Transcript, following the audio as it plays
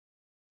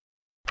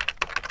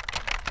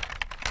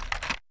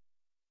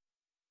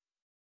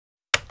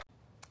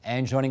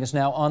And joining us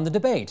now on the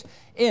debate,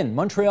 in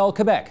Montreal,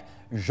 Quebec,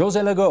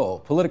 José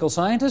Legault, political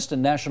scientist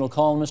and national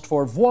columnist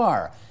for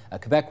Voir, a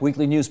Quebec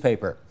weekly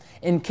newspaper.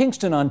 In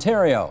Kingston,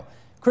 Ontario,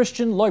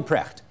 Christian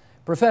Leuprecht,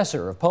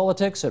 professor of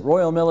politics at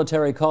Royal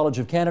Military College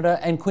of Canada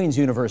and Queen's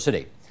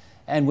University.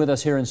 And with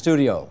us here in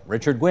studio,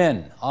 Richard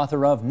Gwynn,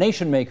 author of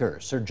Nation Maker,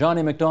 Sir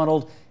Johnny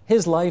MacDonald,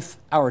 His Life,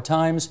 Our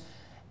Times,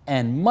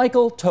 and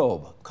Michael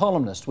Taube,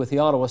 columnist with the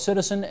Ottawa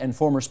Citizen and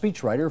former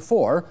speechwriter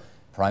for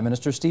Prime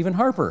Minister Stephen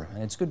Harper.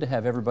 And it's good to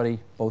have everybody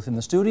both in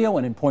the studio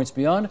and in Points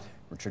Beyond.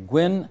 Richard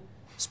Gwynn,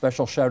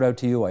 special shout out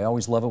to you. I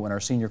always love it when our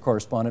senior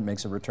correspondent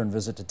makes a return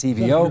visit to TVO.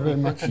 Thank you very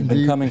much. You've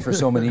been coming for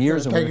so many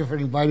years. Thank you for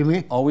inviting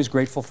me. Always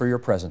grateful for your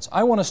presence.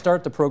 I want to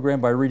start the program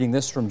by reading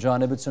this from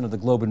John Ibbotson of the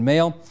Globe and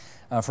Mail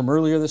from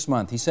earlier this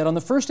month. He said, on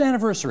the first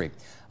anniversary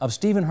of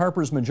Stephen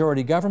Harper's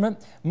majority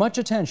government, much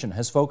attention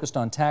has focused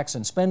on tax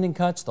and spending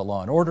cuts, the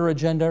law and order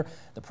agenda,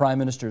 the Prime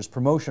Minister's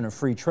promotion of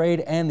free trade,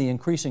 and the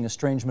increasing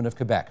estrangement of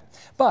Quebec.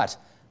 But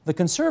the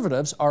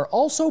Conservatives are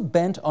also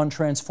bent on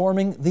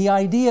transforming the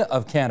idea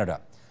of Canada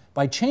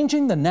by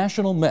changing the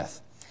national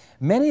myth.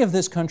 Many of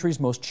this country's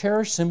most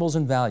cherished symbols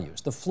and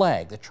values, the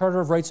flag, the Charter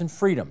of Rights and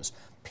Freedoms,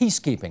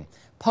 peacekeeping,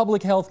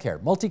 public health care,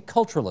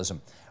 multiculturalism,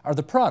 are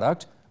the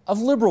product of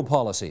Liberal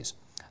policies.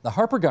 The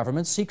Harper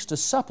government seeks to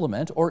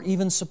supplement or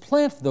even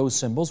supplant those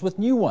symbols with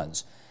new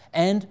ones,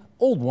 and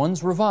old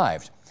ones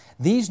revived.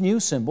 These new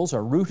symbols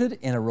are rooted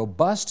in a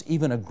robust,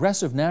 even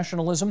aggressive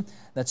nationalism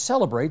that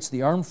celebrates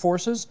the armed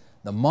forces,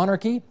 the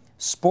monarchy,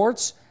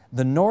 sports,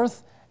 the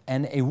North,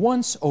 and a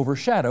once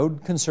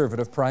overshadowed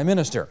Conservative Prime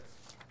Minister,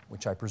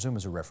 which I presume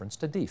is a reference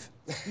to Deef.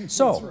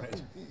 So,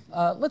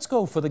 let's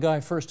go for the guy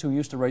first who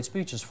used to write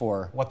speeches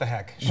for... What the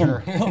heck,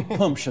 sure.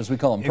 Pumpsh, as we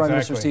call him, Prime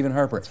Minister Stephen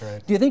Harper. That's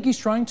right. Do you think he's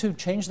trying to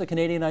change the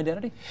Canadian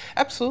identity?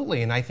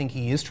 Absolutely, and I think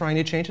he is trying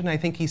to change it, and I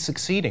think he's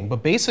succeeding.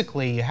 But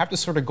basically, you have to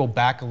sort of go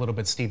back a little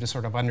bit, Steve, to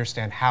sort of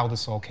understand how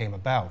this all came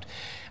about.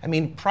 I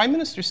mean, Prime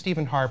Minister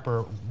Stephen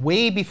Harper,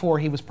 way before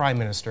he was Prime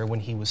Minister, when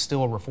he was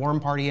still a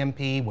Reform Party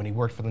MP, when he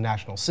worked for the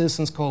National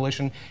Citizens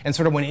Coalition, and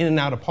sort of went in and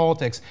out of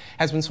politics,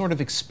 has been sort of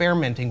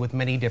experimenting with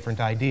many different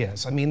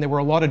ideas. I mean, there were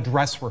a lot of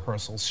dress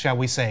rehearsals, shall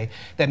we say,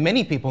 that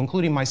many people,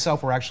 including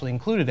myself, were actually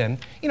included in.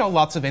 You know,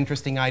 lots of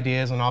interesting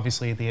ideas, and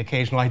obviously the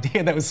occasional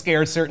idea that would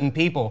scare certain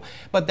people.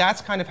 But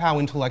that's kind of how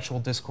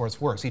intellectual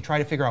discourse works. You try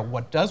to figure out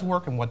what does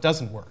work and what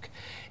doesn't work.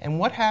 And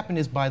what happened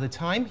is, by the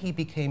time he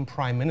became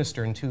Prime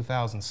Minister in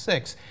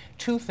 2006,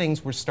 two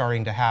things were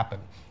starting to happen.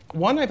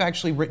 One, I've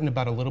actually written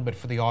about a little bit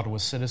for the Ottawa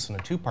Citizen, a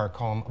two-part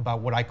column about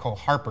what I call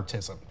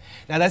Harpertism.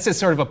 Now, that's just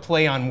sort of a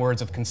play on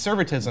words of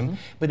conservatism,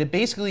 but it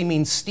basically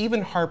means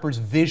Stephen Harper's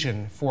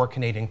vision for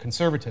Canadian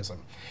conservatism.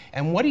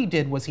 And what he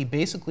did was he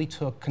basically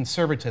took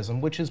conservatism,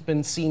 which has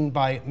been seen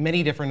by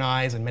many different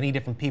eyes and many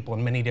different people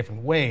in many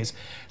different ways,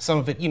 some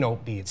of it, you know,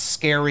 be it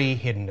scary,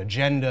 hidden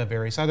agenda,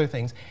 various other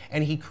things,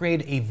 and he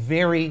created a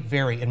very,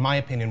 very, in my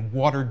opinion,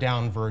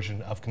 watered-down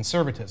version of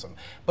conservatism.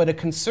 But a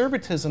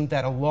conservatism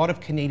that a lot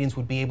of Canadians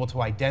would be able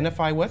to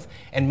identify with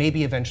and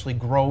maybe eventually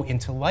grow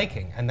into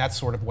liking. And that's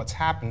sort of what's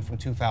happened from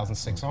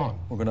 2006 on.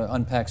 We're going to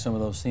unpack some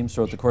of those themes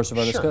throughout the course of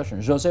our discussion.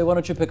 José, why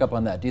don't you pick up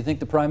on that? Do you think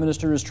the Prime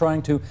Minister is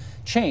trying to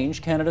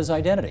change Canada's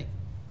identity?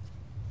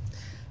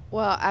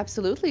 Well,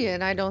 absolutely,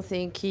 and I don't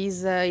think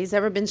he's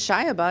ever been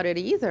shy about it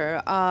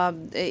either.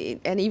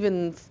 And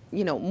even,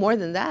 you know, more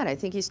than that, I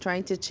think he's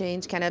trying to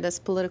change Canada's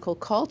political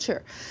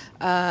culture,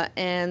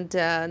 and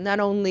not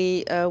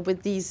only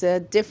with these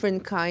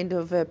different kind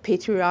of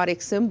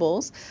patriotic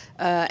symbols,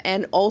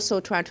 and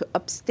also trying to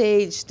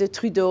upstage the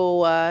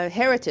Trudeau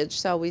heritage,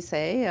 shall we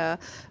say,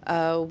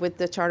 with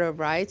the Charter of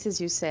Rights,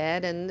 as you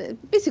said, and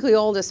basically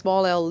all the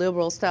small L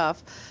liberal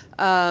stuff.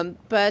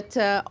 But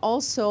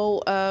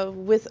also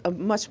with a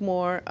much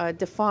more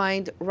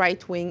defined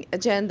right-wing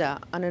agenda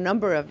on a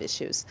number of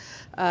issues.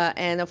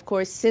 And of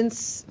course,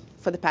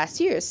 for the past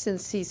years,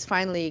 since he's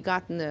finally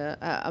gotten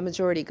a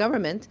majority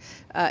government,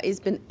 he's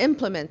been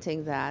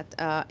implementing that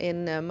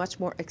in a much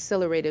more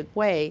accelerated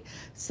way.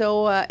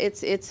 So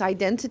it's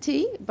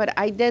identity, but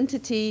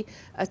identity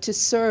to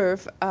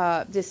serve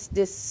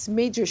this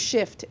major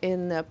shift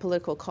in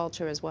political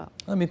culture as well.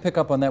 Let me pick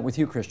up on that with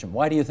you, Christian.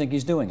 Why do you think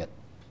he's doing it?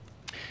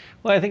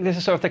 Well, I think this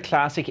is sort of the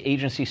classic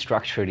agency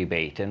structure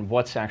debate and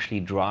what's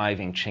actually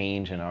driving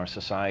change in our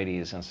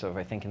societies. And so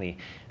I think in the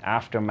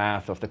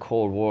aftermath of the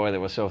Cold War, there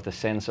was sort of the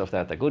sense of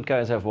that the good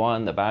guys have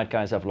won, the bad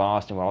guys have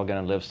lost, and we're all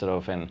going to live sort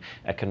of in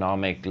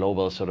economic,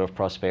 global sort of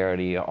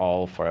prosperity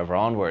all forever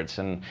onwards.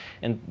 And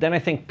then I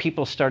think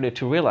people started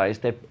to realize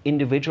that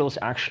individuals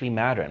actually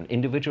matter, and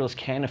individuals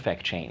can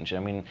affect change. I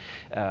mean,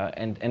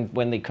 and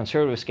when the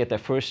Conservatives get their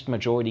first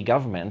majority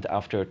government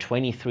after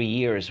 23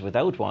 years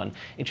without one,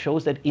 it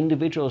shows that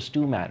individuals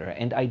do matter,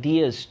 and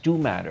ideas do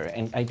matter,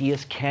 and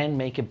ideas can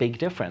make a big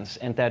difference,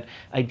 and that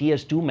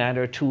ideas do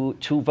matter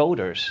to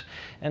voters.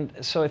 And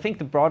so I think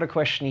the broader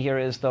question here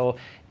is, though,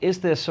 is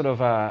this sort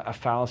of a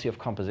fallacy of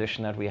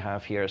composition that we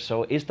have here?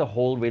 So is the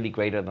whole really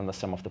greater than the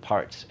sum of the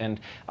parts? And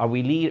are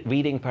we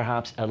reading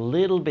perhaps a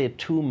little bit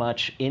too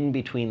much in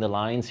between the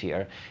lines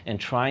here and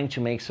trying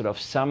to make sort of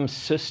some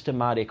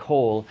systematic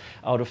whole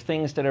out of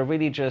things that are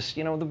really just,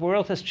 the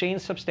world has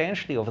changed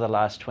substantially over the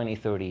last 20,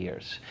 30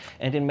 years.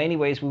 And in many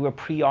ways, we were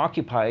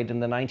preoccupied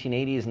in the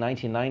 1980s,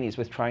 1990s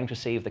with trying to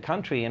save the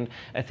country. And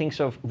I think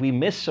we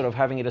missed sort of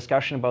having a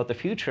discussion about the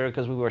future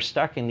because we were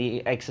stuck in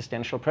the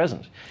existential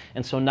present.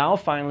 And so now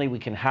finally we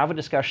can have a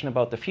discussion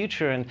about the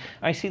future, and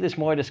I see this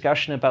more a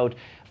discussion about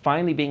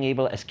finally being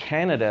able as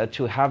Canada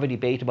to have a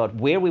debate about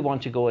where we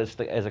want to go as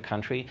a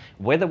country,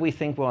 whether we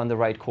think we're on the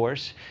right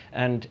course,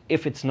 and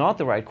if it's not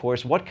the right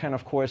course, what kind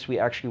of course we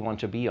actually want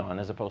to be on,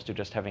 as opposed to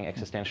just having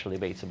existential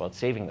debates about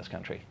saving this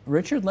country.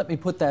 Richard, let me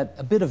put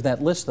a bit of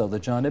that list, though,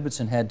 that John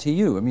Ibbitson had to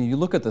you. I mean, you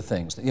look at the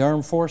things, the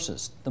armed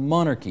forces, the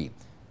monarchy,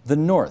 the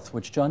North,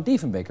 which John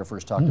Diefenbaker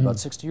first talked about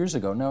 60 years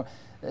ago. Now,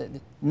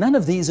 none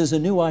of these is a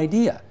new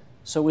idea.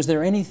 So is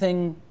there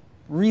anything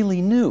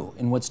really new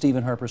in what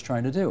Stephen Harper's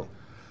trying to do?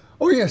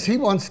 Oh yes, he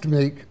wants to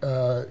make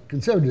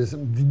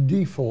conservatism the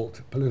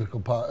default political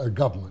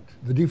government,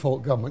 the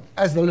default government,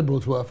 as the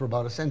Liberals were for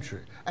about a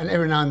century. And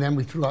every now and then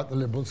we threw out the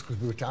Liberals because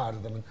we were tired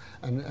of them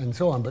and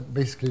so on, but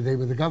basically they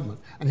were the government.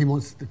 And he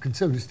wants the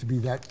Conservatives to be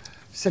that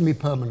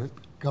semi-permanent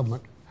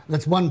government.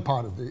 That's one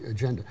part of the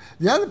agenda.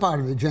 The other part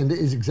of the agenda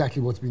is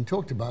exactly what's been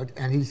talked about,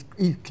 and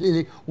he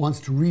clearly wants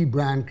to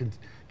rebrand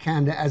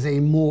Canada as a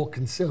more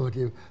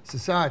conservative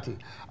society.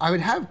 I would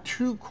have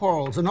two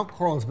quarrels, or not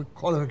quarrels, but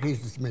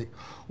qualifications to make.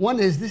 One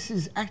is, this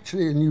is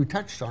actually, and you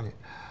touched on it,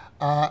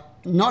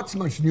 not so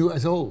much new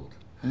as old.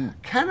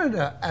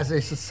 Canada as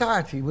a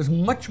society was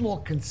much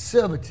more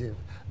conservative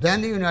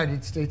than the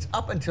United States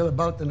up until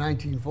about the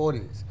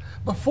 1940s.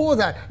 Before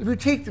that, if you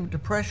take the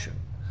Depression,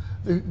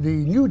 the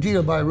New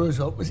Deal by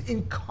Roosevelt was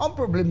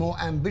incomparably more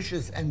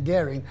ambitious and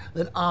daring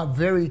than our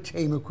very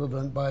tame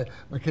equivalent by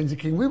Mackenzie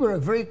King. We were a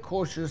very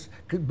cautious,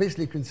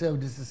 basically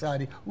conservative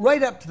society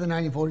right up to the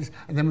 1940s,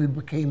 and then we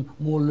became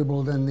more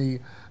liberal than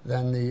the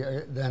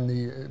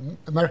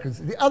Americans.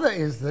 The other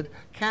is that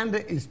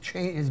Canada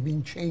has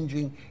been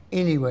changing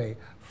anyway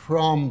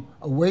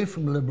away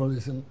from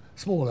liberalism,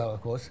 small L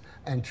of course,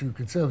 and to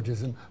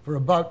conservatism for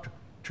about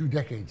 2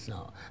 decades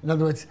now. In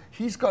other words,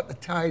 he's got the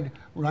tide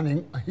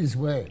running his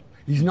way.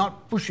 He's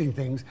not pushing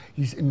things,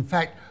 he's in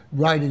fact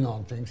riding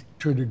on things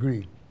to a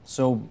degree.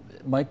 So,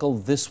 Michael,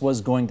 this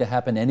was going to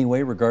happen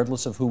anyway,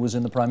 regardless of who was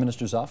in the Prime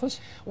Minister's office?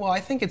 Well, I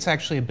think it's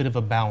actually a bit of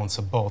a balance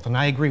of both. And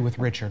I agree with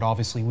Richard.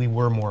 Obviously, we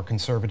were more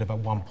conservative at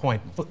one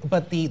point.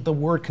 But the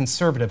word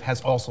conservative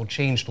has also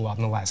changed a lot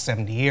in the last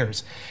 70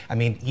 years. I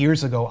mean,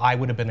 years ago, I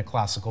would have been a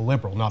classical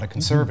liberal, not a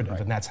conservative,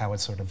 right. And that's how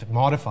it's sort of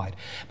modified.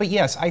 But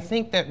yes, I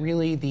think that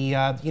really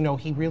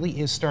he really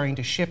is starting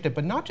to shift it,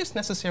 but not just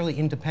necessarily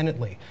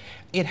independently.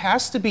 It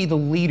has to be the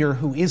leader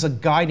who is a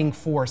guiding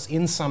force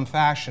in some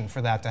fashion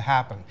for that to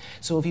happen.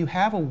 So if you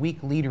have a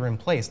weak leader in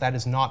place, that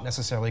is not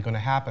necessarily going to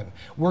happen.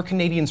 Were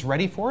Canadians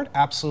ready for it?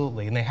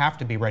 Absolutely, and they have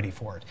to be ready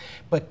for it.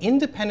 But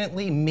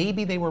independently,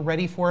 maybe they were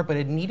ready for it, but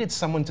it needed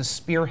someone to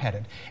spearhead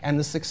it. And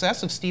the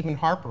success of Stephen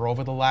Harper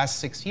over the last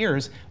 6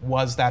 years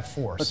was that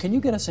force. But can you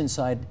get us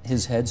inside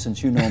his head,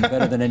 since you know him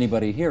better than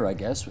anybody here, I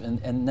guess,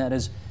 and that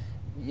is,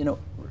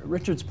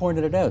 Richard's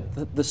pointed it out,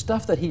 the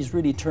stuff that he's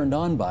really turned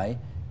on by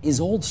is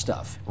old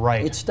stuff.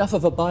 Right. It's stuff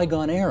of a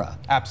bygone era.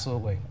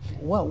 Absolutely.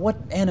 What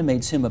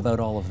animates him about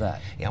all of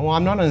that? Yeah, well,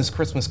 I'm not on his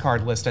Christmas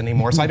card list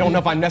anymore, so I don't know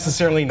if I'm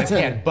necessarily in his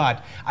head,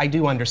 but I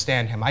do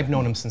understand him. I've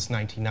known him since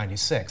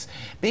 1996.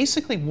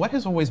 Basically, what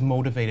has always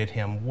motivated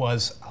him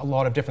was a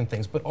lot of different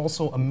things, but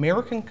also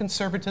American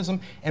conservatism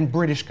and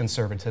British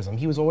conservatism.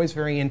 He was always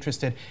very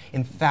interested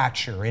in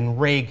Thatcher, in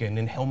Reagan,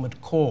 in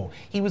Helmut Kohl.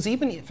 He was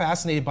even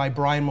fascinated by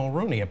Brian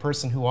Mulroney, a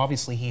person who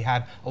obviously he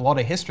had a lot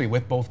of history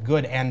with, both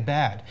good and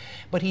bad.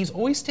 But he's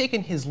always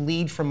taken his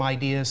lead from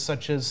ideas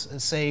such as,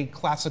 say,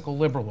 classical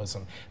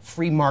liberalism,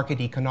 free market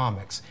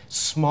economics,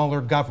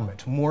 smaller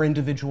government, more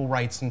individual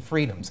rights and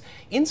freedoms.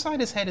 Inside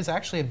his head is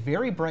actually a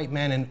very bright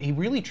man, and he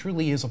really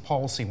truly is a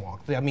policy wonk.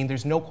 I mean,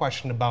 there's no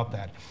question about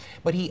that.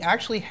 But he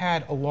actually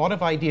had a lot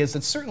of ideas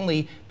that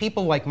certainly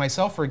people like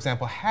myself, for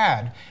example,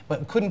 had,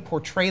 but couldn't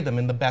portray them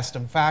in the best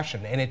of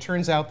fashion. And it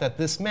turns out that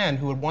this man,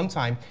 who at one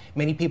time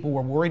many people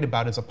were worried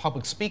about as a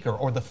public speaker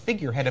or the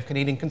figurehead of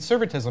Canadian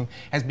conservatism,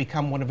 has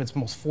become one of its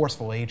most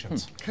forceful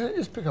agents. Can I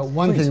just pick up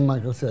one thing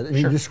Michael said? And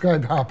Sure. He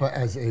described Harper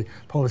as a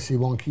policy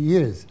wonk. He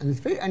is. And it's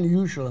very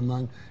unusual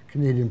among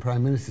Canadian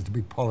prime ministers to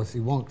be policy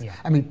wonks. Yeah.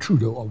 I mean,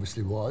 Trudeau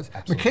obviously was.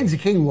 Absolutely. Mackenzie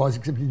King was,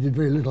 except he did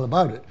very little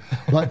about it.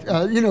 But,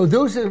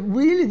 those are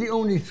really the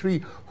only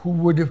three who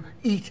would have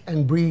eat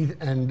and breathe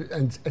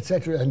and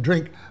etc. and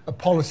drink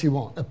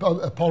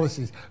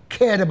policies,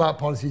 cared about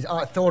policies,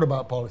 thought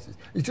about policies.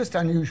 It's just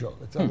unusual.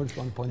 That's I just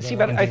want to point that out. See,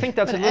 but I think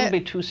that's a little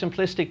bit too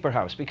simplistic,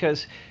 perhaps,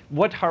 because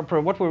what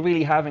we're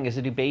really having is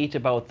a debate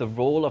about the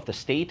role of the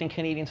state in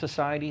Canadian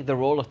society, the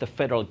role of the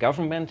federal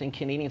government in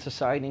Canadian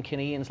society and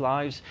Canadians'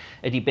 lives,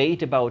 a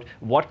debate about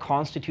what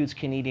constitutes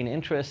Canadian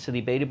interests, a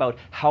debate about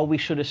how we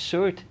should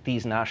assert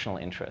these national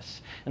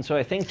interests. And so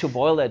I think to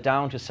boil that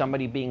down to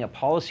somebody being a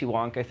policy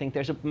wonk, I think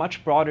there's a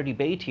much broader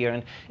debate here,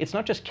 and it's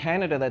not just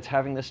Canada that's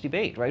having this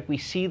debate, right? We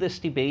see this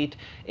debate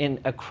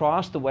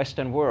across the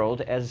Western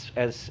world as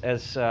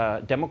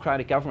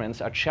democratic governments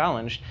are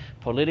challenged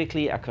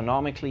politically,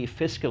 economically,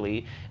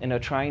 fiscally, and are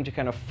trying to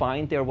kind of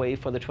find their way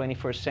for the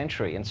 21st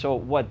century. And so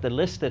what the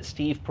list that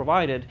Steve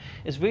provided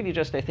is really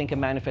just, I think, a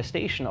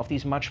manifestation of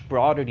these much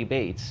broader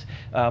debates,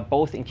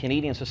 both in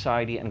Canadian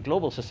society and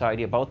global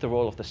society, about the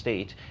role of the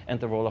state and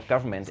the role of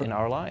government in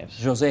our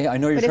lives. Jose, I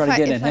know you're trying to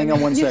get in. Hang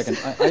on one second.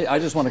 I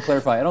just want to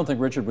clarify. I don't think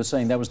Richard was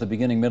saying that was the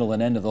beginning, middle,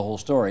 and end of the whole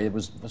story. It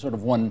was sort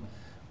of one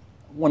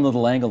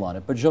little angle on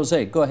it. But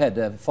Jose, go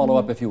ahead, follow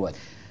up if you would.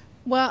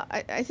 Well,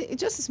 I think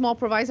just a small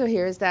proviso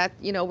here is that,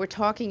 you know, we're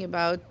talking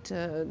about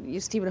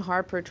Stephen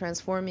Harper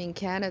transforming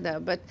Canada,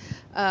 but,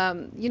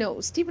 you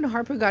know, Stephen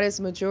Harper got his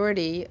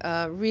majority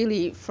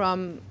really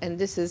from, and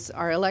this is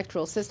our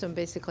electoral system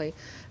basically,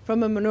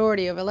 from a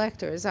minority of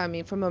electors, I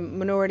mean, from a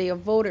minority of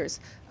voters.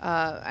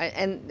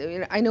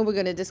 And I know we're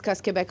going to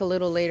discuss Quebec a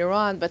little later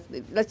on, but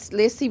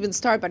let's even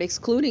start by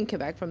excluding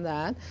Quebec from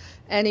that.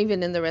 And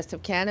even in the rest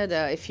of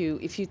Canada, if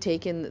you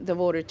take in the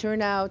voter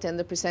turnout and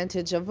the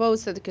percentage of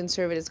votes that the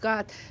Conservatives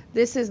got,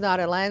 this is not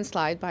a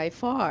landslide by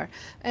far.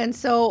 And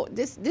so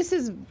this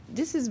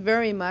is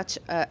very much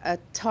a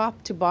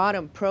top to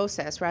bottom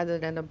process rather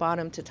than a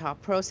bottom to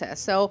top process.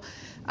 So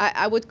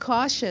I would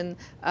caution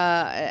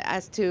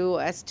as to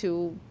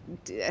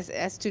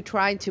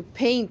trying to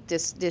paint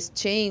this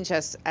change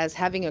as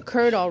having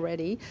occurred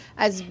already,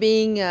 as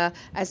being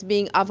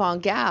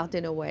avant-garde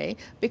in a way,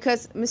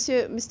 because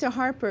Mr.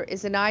 Harper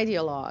is an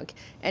ideologue,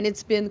 and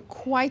it's been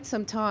quite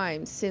some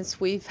time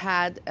since we've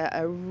had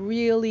a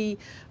really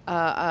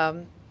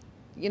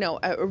you know,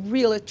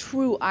 a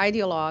true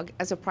ideologue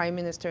as a prime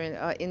minister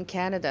in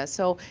Canada.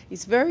 So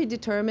he's very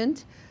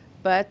determined,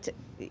 but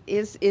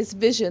his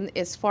vision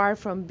is far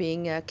from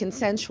being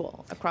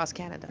consensual across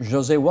Canada.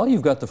 Jose, while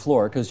you've got the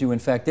floor, because you in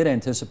fact did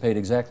anticipate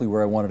exactly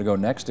where I wanted to go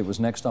next, it was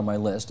next on my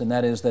list, and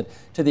that is that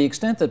to the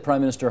extent that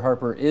Prime Minister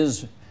Harper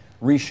is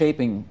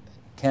reshaping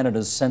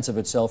Canada's sense of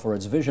itself or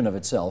its vision of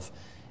itself,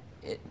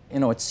 it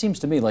seems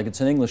to me like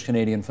it's an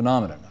English-Canadian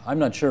phenomenon. I'm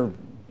not sure,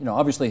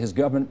 obviously his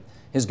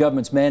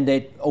government's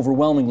mandate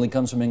overwhelmingly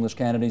comes from English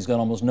Canada. He's got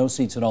almost no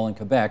seats at all in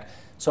Quebec.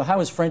 So how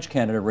is French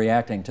Canada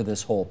reacting to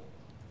this whole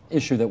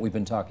issue that we've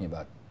been talking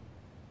about?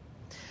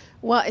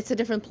 Well, it's a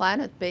different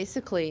planet,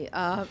 basically.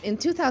 In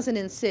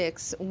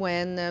 2006,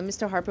 when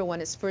Mr. Harper won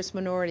his first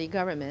minority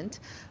government,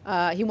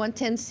 he won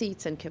 10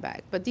 seats in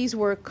Quebec, but these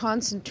were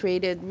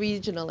concentrated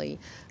regionally.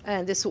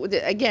 And this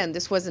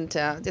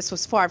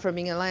was far from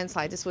being a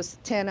landslide. This was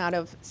 10 out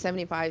of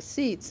 75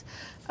 seats.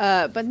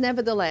 But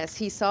nevertheless,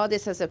 he saw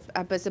this as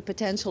a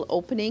potential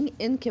opening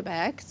in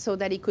Quebec so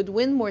that he could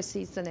win more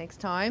seats the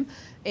next time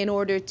in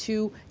order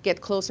to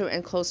get closer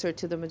and closer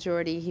to the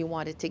majority he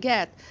wanted to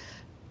get.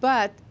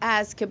 But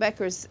as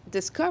Quebecers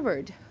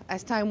discovered,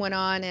 as time went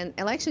on and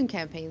election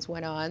campaigns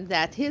went on,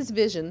 that his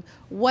vision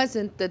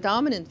wasn't the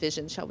dominant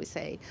vision, shall we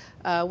say,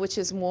 which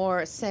is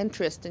more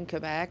centrist in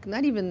Quebec,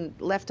 not even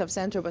left of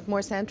center, but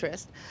more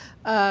centrist,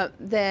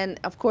 then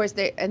of course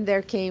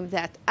there came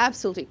that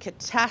absolutely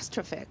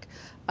catastrophic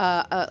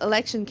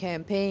election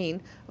campaign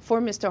for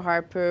Mr.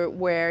 Harper,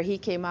 where he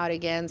came out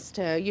against,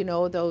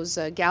 those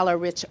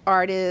gala-rich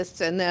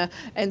artists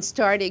and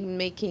started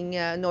making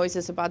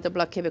noises about the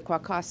Bloc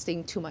Québécois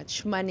costing too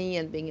much money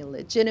and being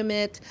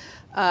illegitimate.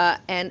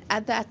 And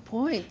at that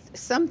point,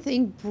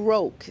 something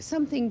broke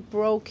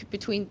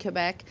between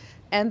Quebec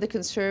and the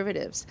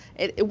Conservatives.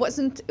 It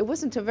wasn't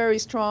a very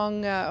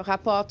strong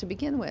rapport to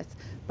begin with,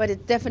 but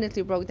it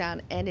definitely broke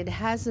down, and it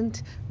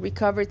hasn't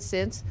recovered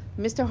since.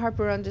 Mr.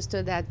 Harper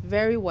understood that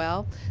very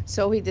well,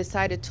 so he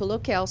decided to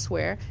look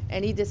elsewhere,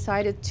 and he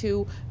decided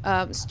to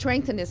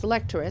strengthen his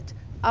electorate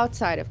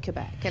outside of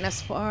Quebec. And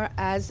as far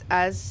as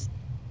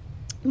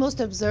most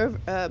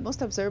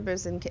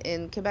observers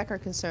in Quebec are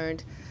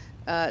concerned,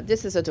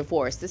 this is a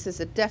divorce. This is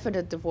a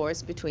definite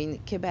divorce between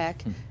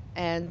Quebec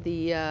and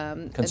the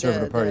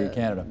Conservative Party of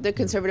Canada. The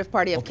Conservative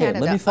Party of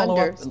Canada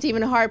under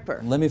Stephen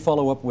Harper. Let me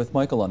follow up with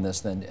Michael on this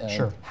then.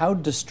 Sure. How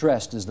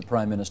distressed is the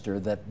Prime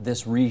Minister that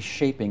this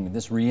reshaping,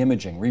 this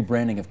reimaging,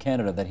 rebranding of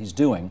Canada that he's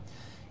doing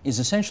is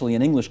essentially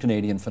an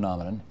English-Canadian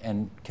phenomenon,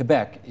 and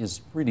Quebec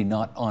is really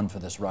not on for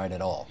this ride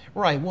at all.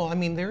 Right. Well, I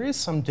mean, there is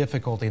some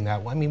difficulty in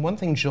that. I mean, one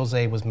thing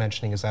Jose was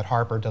mentioning is that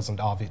Harper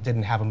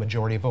didn't have a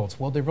majority of votes.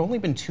 Well, there have only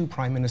been 2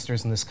 prime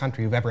ministers in this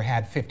country who've ever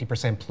had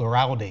 50%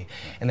 plurality,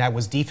 and that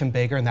was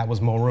Diefenbaker and that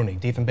was Mulroney.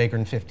 Diefenbaker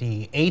in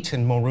 58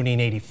 and Mulroney in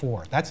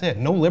 84. That's it.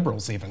 No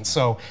liberals even.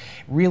 So,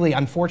 really,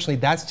 unfortunately,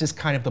 that's just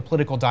kind of the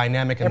political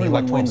dynamic and the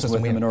electoral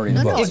system. With the minority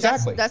no, vote. no,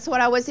 Exactly. That's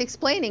what I was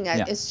explaining.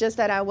 Yeah. It's just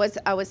that I was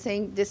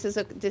saying this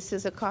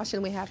is a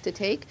caution we have to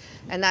take,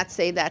 and not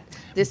say that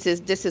this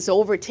is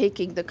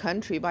overtaking the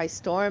country by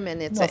storm,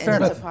 and it's a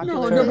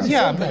popular.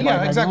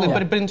 Exactly.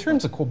 But in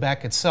terms of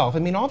Quebec itself, I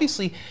mean,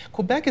 obviously,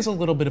 Quebec is a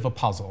little bit of a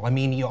puzzle. I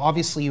mean,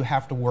 you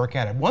have to work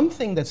at it. One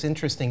thing that's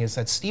interesting is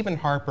that Stephen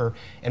Harper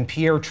and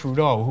Pierre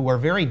Trudeau, who are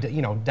very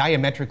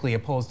diametrically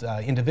opposed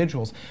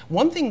individuals,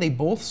 one thing they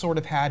both sort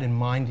of had in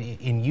mind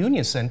in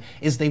unison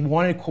is they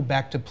wanted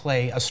Quebec to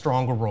play a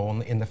stronger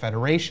role in the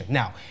Federation.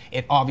 Now,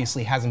 it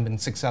obviously hasn't been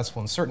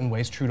successful in certain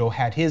ways. Trudeau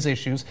had his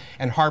issues,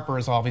 and Harper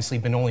has obviously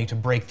been only to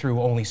break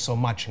through only so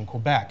much in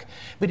Quebec.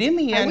 But in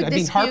the end, I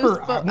mean, Harper.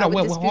 Hold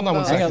on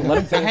one second.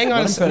 Hang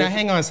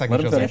on a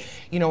second, Jose.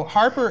 You know,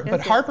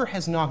 Harper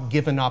has not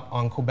given up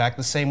on Quebec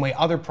the same way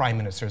other prime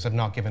ministers have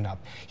not given up.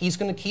 He's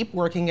going to keep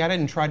working at it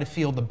and try to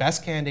field the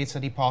best candidates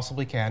that he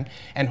possibly can,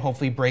 and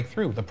hopefully break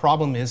through. The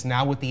problem is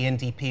now with the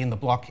NDP and the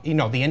Bloc. The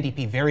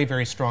NDP very,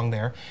 very strong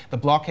there. The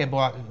Bloc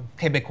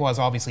Québécois is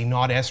obviously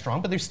not as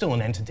strong, but they're still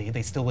an entity.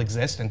 They still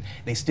exist, and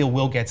they still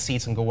will get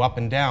seats and go up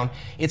and down.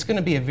 It's going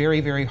to be a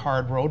very, very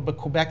hard road, but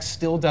Quebec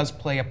still does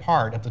play a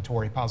part of the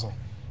Tory puzzle.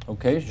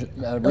 Okay,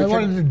 I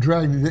wanted to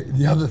drag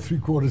the other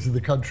 3/4 of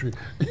the country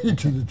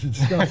into the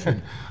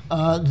discussion.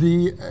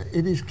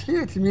 It is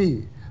clear to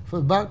me, for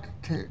about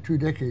 2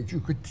 decades, you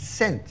could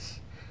sense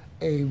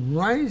a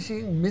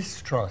rising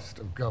mistrust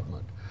of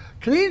government.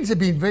 Canadians have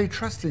been very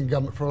trusting in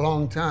government for a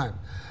long time,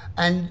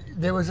 and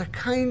there was a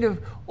kind of,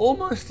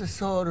 almost a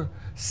sort of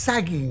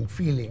sagging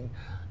feeling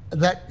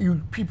that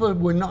people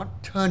were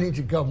not turning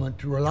to government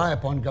to rely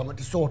upon government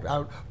to sort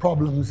out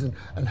problems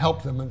and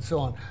help them and so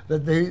on,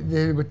 that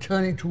they were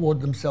turning toward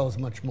themselves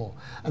much more.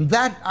 And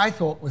that, I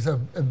thought, was a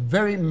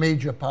very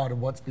major part of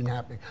what's been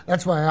happening.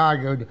 That's why I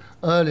argued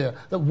earlier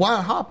that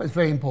while Harper is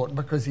very important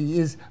because he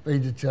is very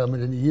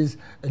determined and he is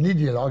an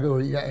ideologue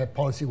or a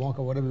policy wonk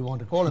or whatever you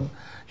want to call him,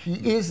 he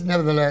is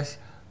nevertheless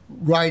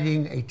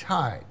riding a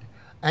tide.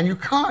 And you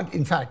can't,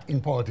 in fact, in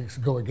politics,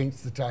 go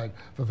against the tide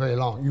for very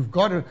long. You've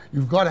got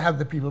to have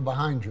the people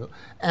behind you.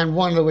 And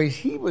one of the ways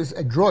he was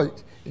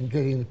adroit in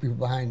getting the people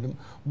behind him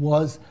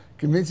was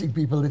convincing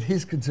people that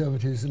his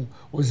conservatism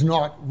was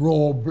not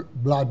raw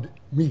blood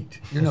meat.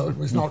 You know, it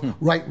was not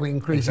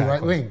right-wing, crazy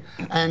right-wing.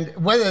 And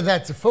whether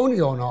that's a phony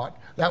or not,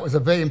 that was a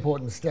very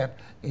important step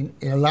in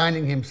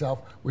aligning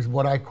himself with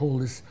what I call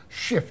this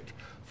shift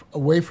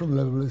away from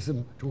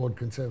liberalism toward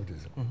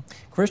conservatism.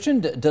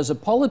 Christian, does a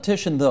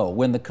politician, though,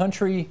 when the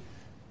country,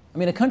 I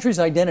mean, a country's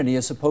identity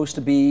is supposed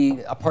to be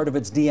a part of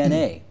its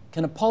DNA,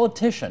 can a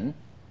politician,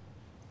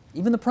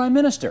 even the Prime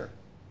Minister,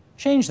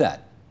 change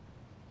that?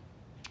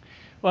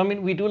 Well, I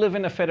mean, we do live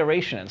in a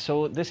federation, and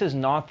so this is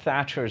not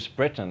Thatcher's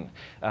Britain.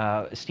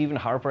 Stephen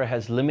Harper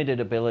has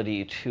limited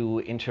ability to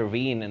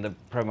intervene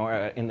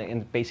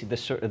in basically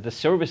the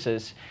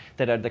services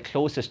that are the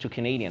closest to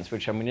Canadians,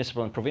 which are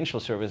municipal and provincial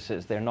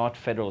services. They're not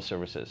federal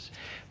services.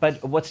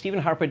 But what Stephen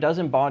Harper does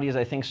embody is,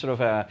 I think, sort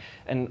of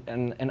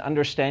an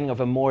understanding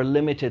of a more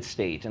limited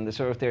state, and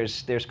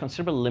there's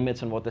considerable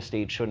limits on what the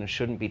state should and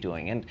shouldn't be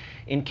doing. And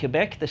in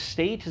Quebec, the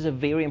state is a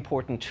very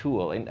important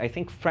tool, and I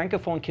think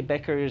Francophone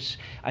Quebecers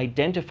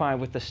identify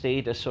with the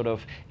state as sort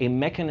of a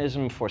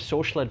mechanism for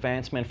social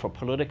advancement, for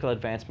political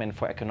advancement,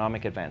 for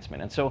economic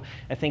advancement. And so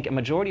I think a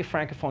majority of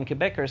Francophone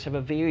Quebecers have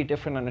a very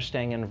different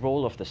understanding and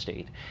role of the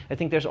state. I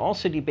think there's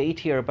also debate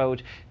here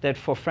about that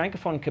for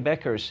Francophone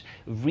Quebecers,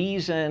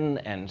 reason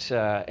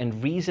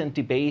and reasoned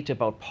debate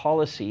about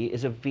policy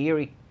is a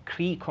very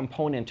key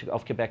component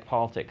of Quebec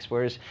politics,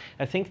 whereas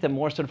I think the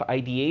more sort of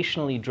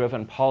ideationally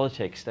driven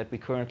politics that we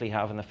currently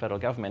have in the federal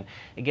government,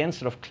 again,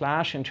 sort of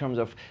clash in terms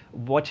of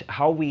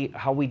how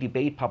we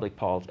debate public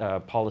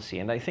policy.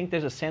 And I think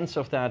there's a sense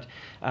of that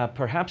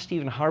perhaps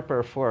Stephen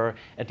Harper, for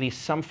at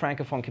least some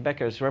Francophone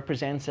Quebecers,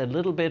 represents a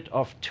little bit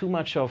of too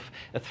much of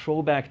a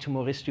throwback to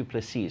Maurice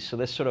Duplessis. So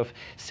this sort of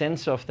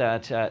sense of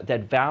that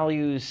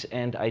values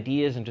and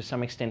ideas, and to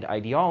some extent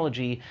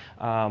ideology,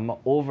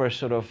 over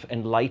sort of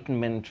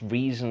enlightenment,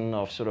 reason,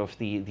 of sort of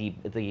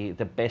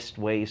the best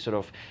way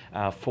sort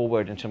of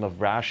forward in terms of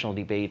rational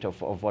debate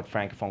of what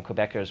Francophone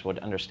Quebecers would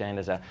understand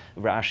as a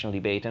rational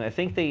debate. And I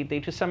think they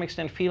to some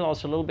extent feel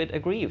also a little bit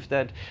aggrieved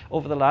that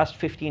over the last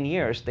 15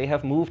 years they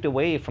have moved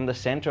away from the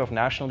center of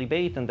national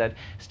debate, and that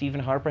Stephen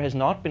Harper has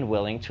not been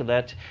willing to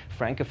let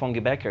Francophone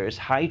Quebecers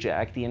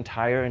hijack the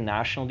entire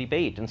national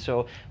debate. And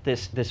so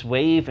this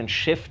wave and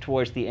shift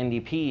towards the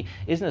NDP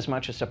isn't as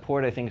much a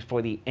support, I think,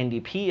 for the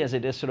NDP as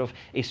it is sort of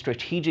a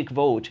strategic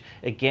vote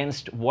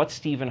against what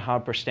Stephen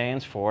Harper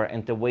stands for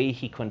and the way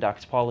he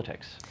conducts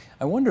politics.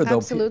 I wonder, though.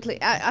 Absolutely,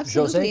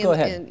 absolutely. Jose, go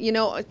ahead.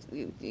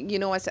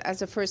 And,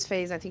 as a first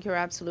phase, I think you're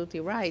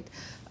absolutely right.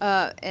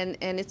 And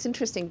it's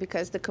interesting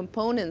because the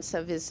components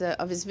of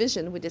his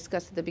vision we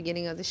discussed at the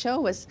beginning of the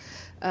show was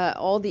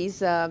all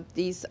these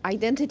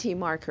identity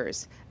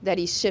markers that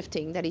he's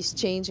shifting, that he's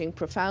changing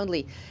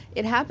profoundly.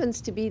 It happens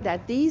to be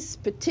that these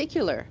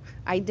particular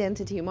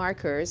identity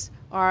markers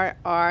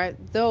are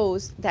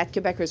those that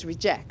Quebecers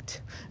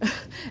reject,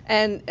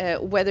 and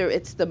whether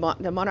it's the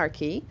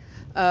monarchy.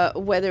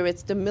 Whether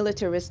it's the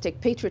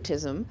militaristic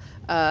patriotism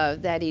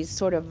that he's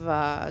sort of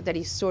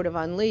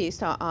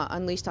unleashed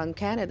on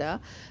Canada,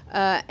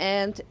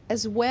 and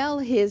as well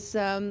his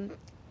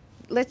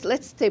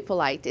let's stay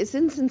polite. His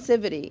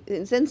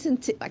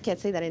insensitivity, I can't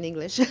say that in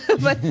English,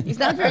 but he's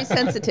not very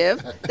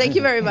sensitive. Thank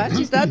you very much.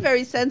 He's not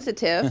very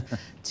sensitive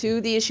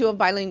to the issue of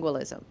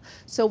bilingualism.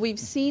 So we've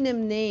seen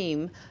him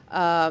name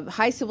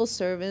high civil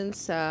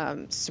servants,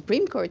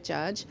 Supreme Court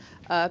judge,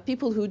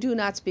 people who do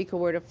not speak a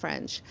word of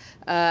French.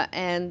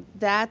 And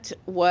that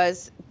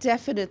was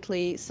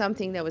definitely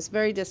something that was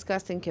very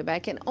discussed in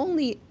Quebec and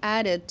only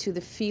added to the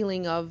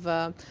feeling of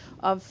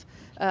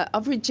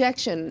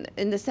rejection,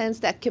 in the sense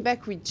that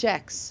Quebec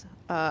rejects,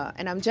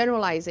 and I'm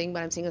generalizing,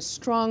 but I'm saying a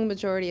strong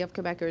majority of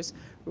Quebecers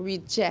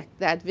reject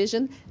that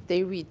vision.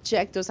 They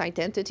reject those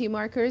identity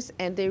markers,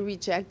 and they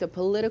reject the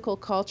political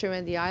culture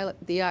and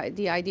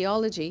the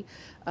ideology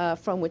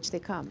from which they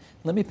come.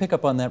 Let me pick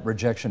up on that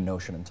rejection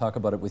notion and talk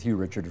about it with you,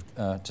 Richard,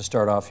 to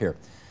start off here.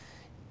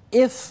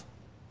 If,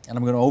 and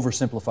I'm going to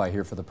oversimplify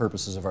here for the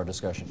purposes of our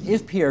discussion,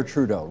 if Pierre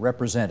Trudeau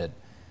represented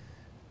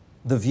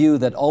the view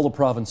that all the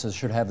provinces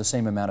should have the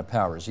same amount of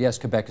powers. Yes,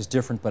 Quebec is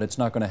different, but it's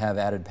not going to have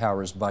added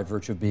powers by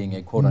virtue of being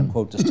a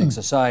quote-unquote distinct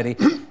society,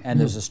 and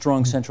there's a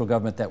strong central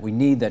government that we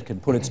need that can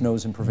put its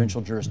nose in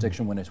provincial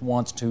jurisdiction when it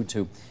wants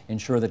to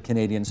ensure that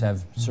Canadians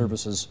have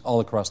services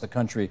all across the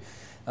country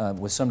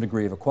with some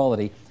degree of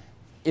equality.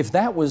 If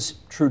that was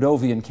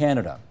Trudeauvian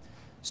Canada,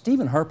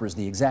 Stephen Harper is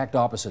the exact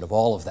opposite of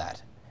all of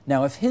that.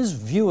 Now, if his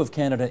view of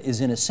Canada is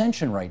in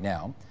ascension right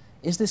now,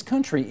 is this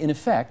country, in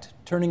effect,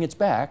 turning its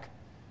back,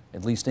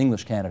 at least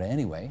English Canada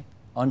anyway,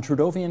 on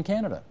Trudeauvian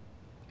Canada?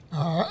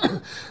 I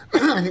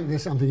think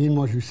there's something in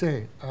what you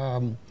say.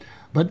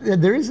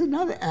 But there is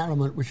another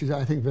element which is,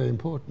 I think, very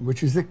important,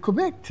 which is that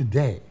Quebec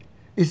today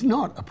is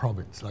not a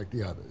province like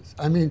the others.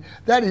 I mean,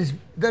 that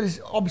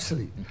is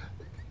obsolete.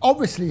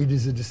 Obviously, it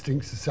is a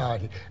distinct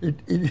society. It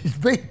is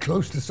very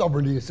close to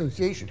sovereignty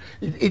association.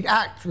 It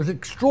acts with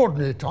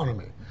extraordinary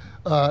autonomy.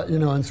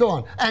 And so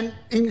on. And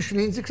English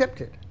Canadians accept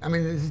it. I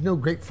mean, there's no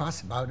great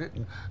fuss about it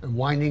and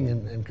whining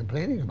and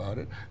complaining about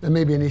it. There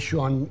may be an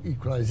issue on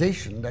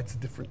equalization. That's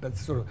different.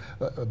 That's sort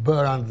of a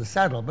burr under the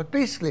saddle. But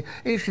basically,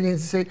 English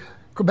Canadians say,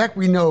 Quebec,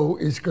 we know,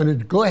 is going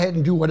to go ahead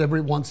and do whatever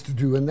it wants to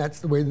do, and that's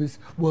the way this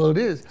world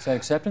is. Is that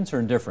acceptance or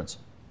indifference?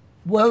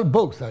 Well,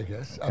 both, I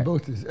guess. Okay.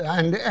 Both is,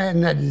 and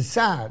that is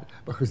sad,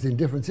 because the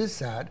indifference is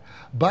sad,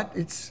 but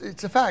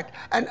it's a fact.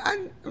 And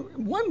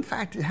one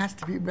fact that has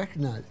to be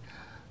recognized.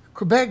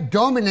 Quebec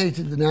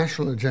dominated the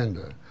national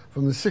agenda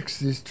from the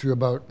 60s to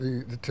about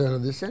the turn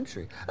of this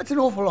century. That's an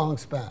awful long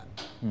span.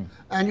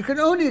 And you can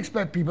only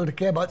expect people to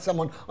care about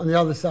someone on the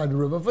other side of the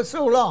river for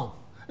so long.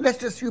 And that's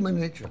just human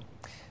nature.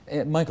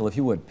 Michael, if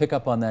you would, pick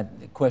up on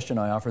that question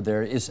I offered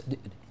there.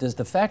 Does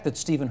the fact that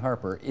Stephen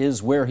Harper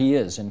is where he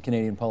is in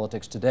Canadian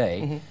politics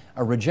today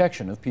a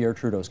rejection of Pierre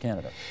Trudeau's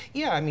Canada?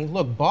 Yeah, I mean,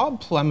 look,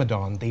 Bob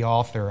Plemondon, the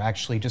author,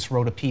 actually just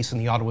wrote a piece in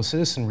the Ottawa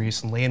Citizen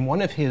recently, and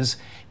one of his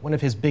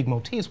big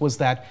motifs was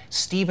that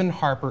Stephen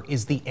Harper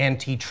is the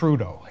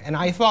anti-Trudeau. And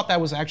I thought that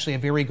was actually a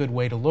very good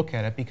way to look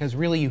at it, because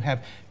really you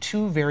have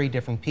two very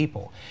different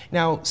people.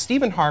 Now,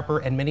 Stephen Harper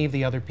and many of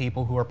the other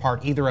people who are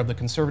part either of the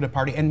Conservative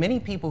Party, and many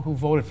people who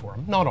voted for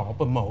him, not all,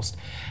 but most,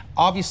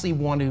 obviously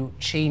want to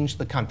change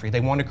the country. They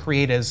want to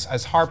create,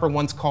 as Harper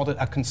once called it,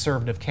 a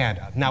conservative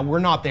Canada. Now, we're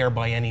not there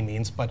by any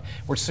means, but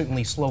we're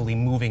certainly slowly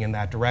moving in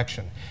that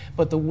direction.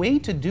 But the way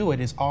to do it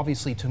is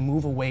obviously to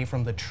move away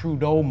from the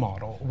Trudeau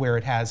model, where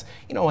it has,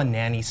 a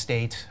nanny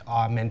state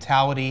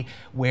mentality,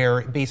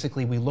 where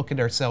basically we look at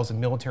ourselves in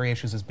military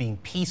issues as being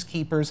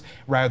peacekeepers,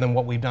 rather than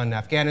what we've done in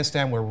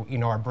Afghanistan, where,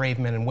 our brave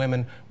men and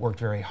women worked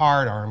very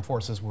hard, our armed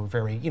forces were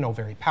very,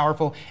 very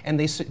powerful, and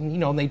they,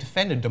 they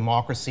defended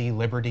democracy,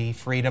 liberty,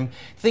 freedom,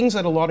 things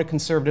that a lot of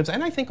conservatives,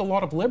 and I think a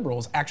lot of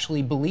liberals,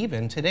 actually believe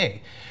in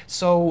today.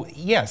 So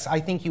yes, I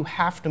think you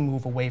have to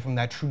move away from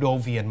that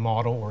Trudeauvian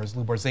model, or as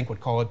Lubor Zink would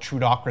call it,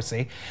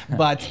 Trudocracy.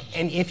 But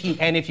if you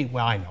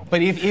well, I know,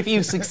 but if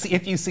you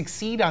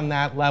succeed on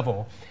that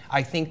level,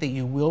 I think that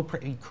you will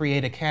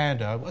create a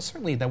Canada, well,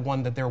 certainly the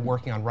one that they're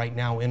working on right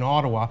now in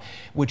Ottawa,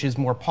 which is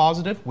more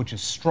positive, which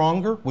is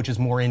stronger, which is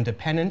more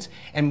independent,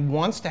 and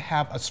wants to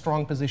have a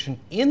strong position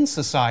in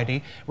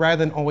society,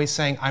 rather than always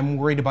saying, I'm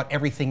worried about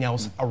everything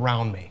else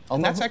around me.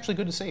 And that's actually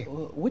good to see.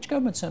 Which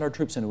government sent our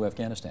troops into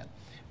Afghanistan?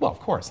 Well, of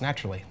course,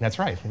 naturally, that's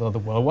right. Well, it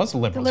was the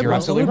Liberals. The You're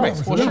Liberals. absolutely Right, right.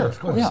 it Well, was the sure, Liberals,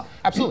 of course, yeah.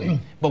 absolutely.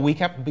 But we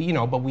kept,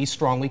 but we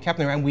strongly kept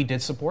them, and we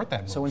did support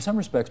that move. So in some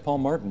respects, Paul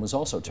Martin was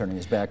also turning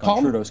his back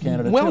on Trudeau's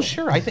Canada well, too.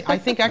 sure. I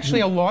think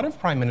actually a lot of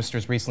prime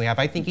ministers recently have.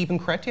 I think even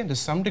Chrétien, to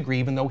some degree,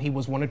 even though he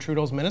was one of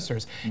Trudeau's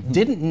ministers,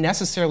 didn't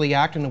necessarily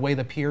act in the way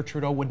that Pierre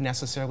Trudeau would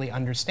necessarily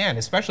understand,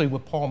 especially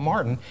with Paul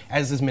Martin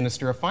as his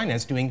Minister of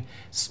Finance doing,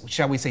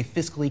 shall we say,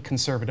 fiscally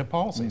conservative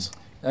policies.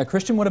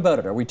 Christian, what about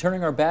it? Are we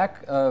turning our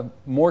back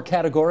more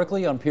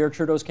categorically on Pierre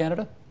Trudeau's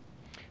Canada?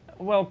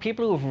 Well,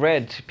 people who've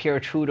read Pierre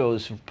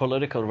Trudeau's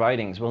political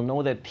writings will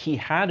know that he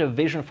had a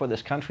vision for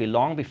this country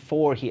long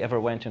before he ever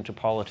went into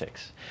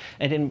politics.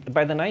 And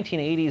by the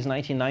 1980s,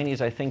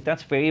 1990s, I think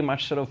that's very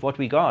much sort of what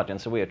we got.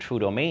 And so we had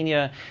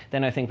Trudeau-mania,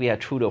 then I think we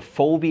had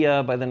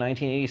Trudeau-phobia by the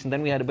 1980s, and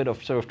then we had a bit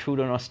of sort of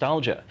Trudeau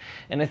nostalgia.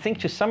 And I think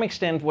to some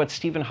extent what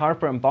Stephen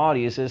Harper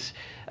embodies is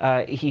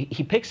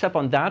he picks up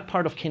on that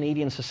part of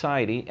Canadian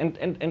society,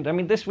 and I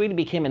mean, this really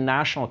became a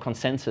national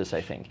consensus,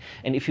 I think.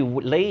 And if you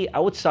lay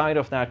outside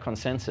of that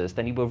consensus,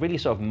 then you were really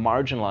sort of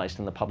marginalized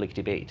in the public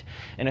debate.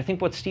 And I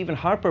think what Stephen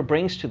Harper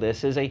brings to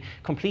this is a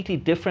completely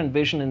different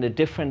vision and a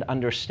different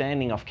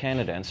understanding of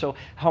Canada. And so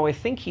how I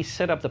think he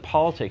set up the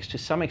politics to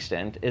some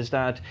extent is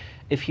that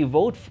if you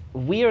vote,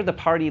 we are the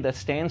party that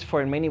stands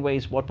for, in many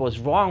ways, what was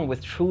wrong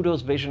with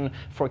Trudeau's vision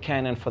for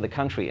Canada and for the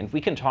country. And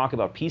we can talk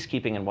about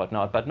peacekeeping and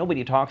whatnot, but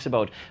nobody talks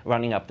about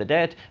running up the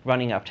debt,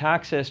 running up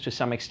taxes, to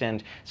some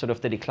extent, sort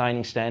of the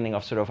declining standing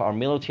of sort of our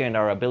military and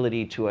our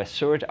ability to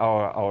assert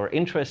our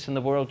interests in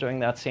the world during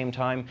that same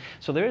time.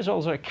 So there is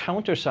also a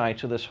counter side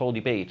to this whole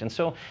debate. And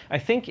so I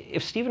think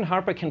if Stephen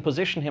Harper can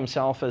position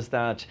himself as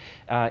that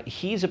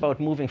he's about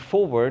moving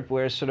forward,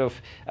 whereas sort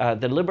of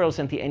the Liberals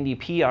and the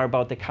NDP are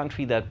about the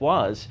country that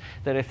was,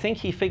 that I think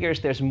he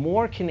figures there's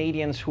more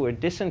Canadians who are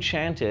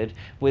disenchanted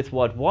with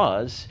what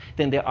was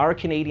than there are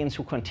Canadians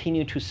who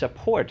continue to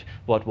support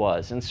what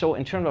was. And so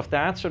in terms of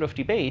that sort of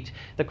debate,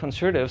 the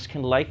Conservatives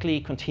can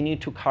likely continue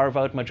to carve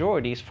out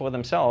majorities for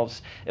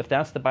themselves if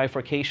that's the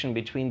bifurcation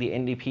between the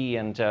NDP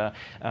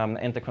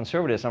and the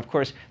Conservatives. And of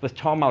course, with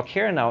Tom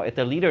Mulcair now at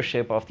the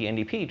leadership of the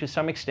NDP, to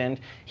some extent,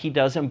 he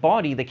does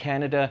embody the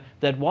Canada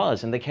that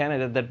was, and the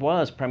Canada that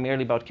was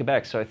primarily about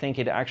Quebec. So I think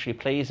it actually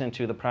plays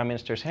into the Prime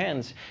Minister's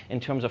hands in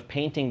terms of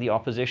painting the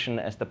opposition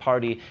as the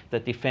party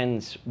that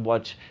defends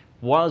what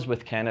was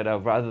with Canada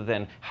rather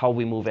than how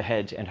we move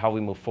ahead and how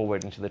we move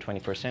forward into the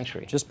 21st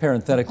century. Just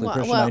parenthetically,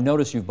 Christian, I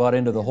notice you've bought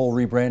into the whole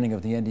rebranding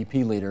of the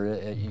NDP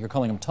leader. You're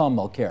calling him Tom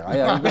Mulcair.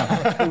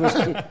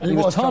 He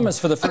was Thomas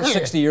for the first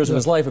 60 years of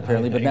his life,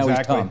 apparently, but now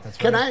he's Tom.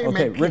 That's right. Can I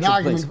make an Richard,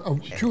 argument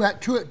of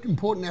two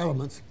important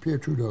elements, Pierre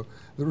Trudeau,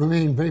 that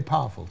remain very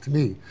powerful to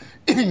me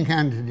in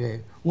Canada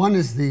today? One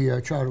is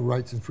the Charter of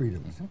Rights and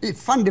Freedoms.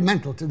 It's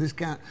fundamental to this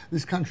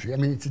country. I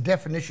mean, it's a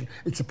definition,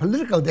 it's a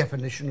political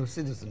definition of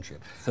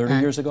citizenship. 30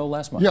 years ago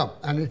last month. Yeah,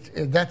 and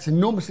that's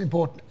enormously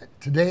important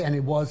today, and it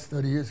was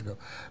 30 years ago.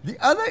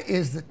 The other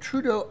is that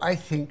Trudeau, I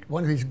think,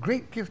 one of his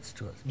great gifts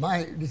to us,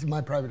 this is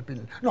my private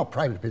opinion, not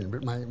private opinion,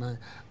 but my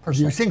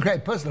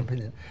idiosyncratic personal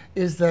opinion,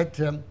 is that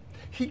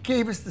he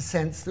gave us the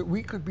sense that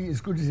we could be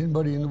as good as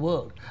anybody in the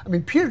world. I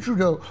mean, Pierre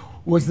Trudeau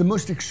was the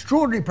most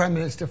extraordinary prime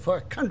minister for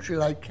a country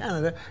like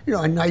Canada, you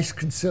know, a nice,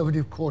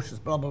 conservative, cautious,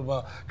 blah, blah,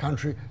 blah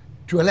country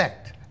to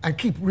elect and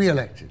keep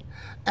re-elected.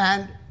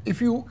 And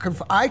if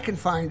I can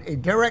find a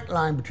direct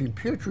line between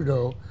Pierre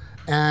Trudeau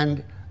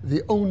and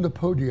the Own the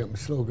Podium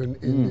slogan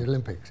in the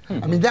Olympics.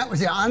 I mean, that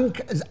was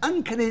as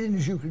un-Canadian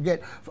as you could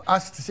get for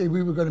us to say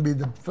we were going to be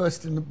the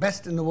first and the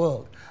best in the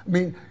world. I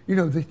mean, you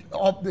know,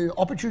 the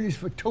opportunities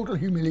for total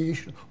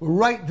humiliation were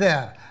right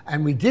there,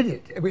 and we did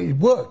it. I mean, it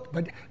worked,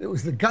 but it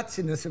was the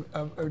gutsiness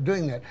of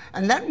doing that.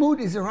 And that mood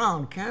is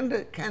around.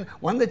 Canada,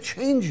 one of the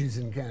changes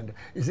in Canada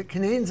is that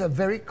Canadians are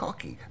very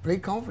cocky, very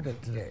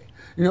confident today.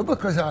 You know,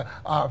 because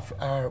our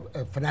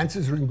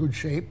finances are in good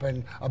shape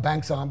and our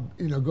banks are,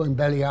 you know, going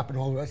belly up and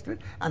all the rest of it.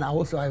 And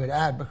also, I would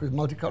add, because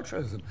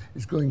multiculturalism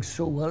is going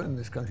so well in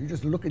this country. You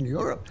just look in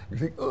Europe, you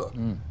think, oh,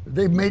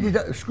 they've made it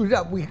up, screwed it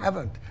up. We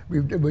haven't.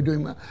 We're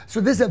doing well.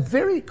 So there's a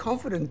very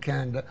confident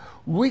Canada,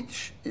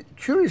 which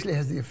curiously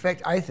has the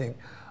effect, I think,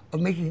 of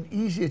making it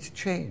easier to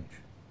change.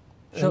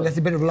 And that's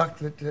a bit of luck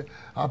that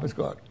Harper's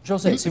got.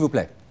 José, s'il vous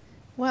plaît.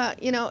 Well,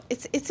 you know,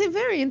 it's a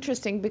very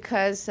interesting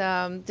because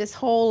this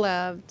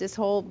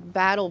whole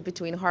battle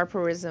between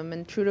Harperism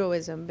and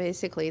Trudeauism,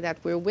 basically, that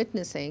we're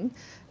witnessing,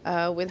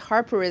 with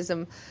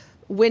Harperism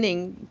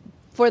winning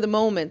for the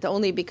moment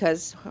only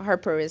because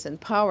Harper is in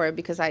power,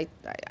 because I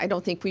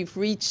don't think we've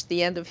reached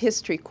the end of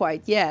history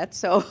quite yet.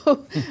 So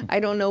I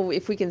don't know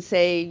if we can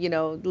say, you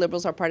know,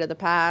 Liberals are part of the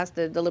past,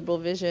 the Liberal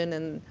vision,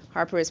 and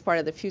Harper is part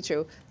of the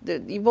future.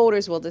 The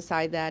voters will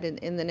decide that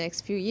in the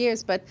next few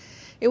years. But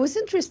it was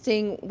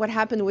interesting what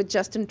happened with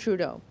Justin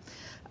Trudeau.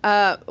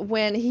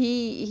 When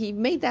he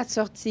made that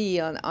sortie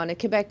on a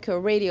Quebec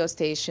radio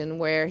station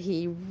where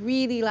he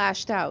really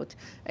lashed out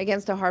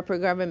against the Harper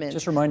government.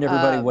 Just remind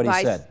everybody what he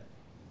said.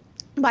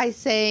 by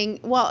saying,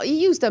 well, he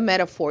used a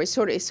metaphor. He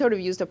sort of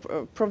used a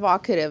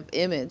provocative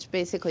image,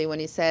 basically, when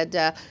he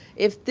said,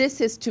 if this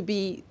is to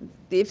be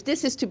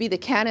the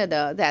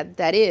Canada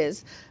that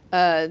is,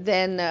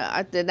 then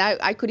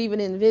I could even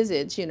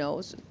envisage,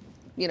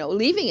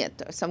 leaving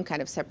it, some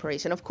kind of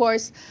separation. Of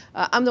course,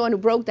 I'm the one who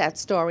broke that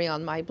story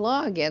on my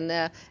blog, and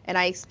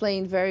I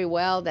explained very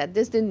well that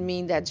this didn't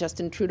mean that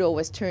Justin Trudeau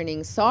was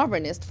turning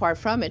sovereignist. Far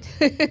from it,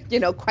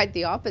 quite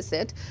the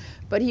opposite.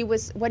 But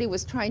what he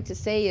was trying to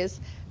say is,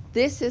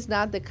 this is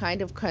not the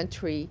kind of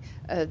country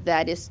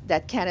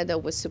that Canada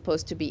was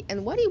supposed to be.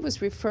 And what he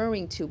was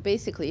referring to,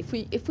 basically,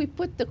 if we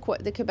put the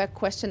Quebec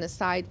question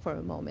aside for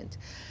a moment,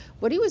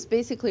 what he was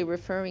basically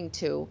referring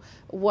to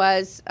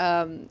was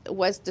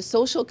the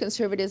social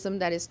conservatism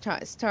that is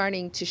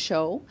starting to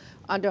show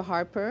under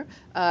Harper,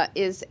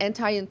 is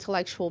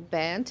anti-intellectual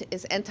bent,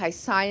 is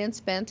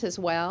anti-science bent as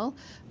well,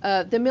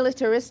 the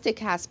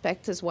militaristic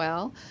aspect as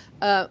well.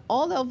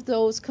 All of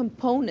those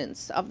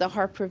components of the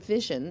Harper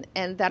vision,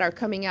 and that are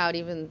coming out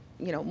even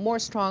more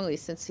strongly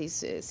since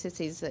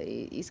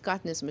he's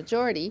gotten his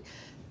majority.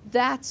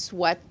 That's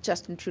what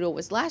Justin Trudeau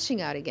was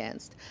lashing out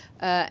against.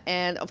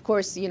 And of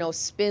course,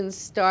 spins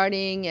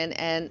starting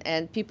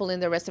and people in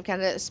the rest of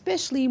Canada,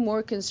 especially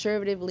more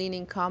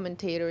conservative-leaning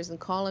commentators and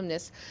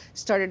columnists,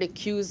 started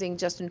accusing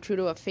Justin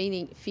Trudeau of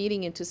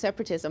feeding into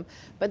separatism.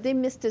 But they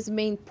missed his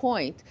main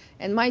point.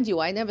 And mind you,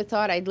 I never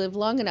thought I'd live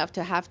long enough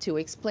to have to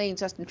explain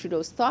Justin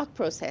Trudeau's thought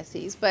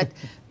processes. But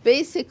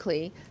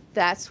basically,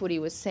 that's what he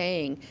was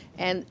saying.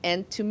 And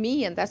to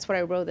me, and that's what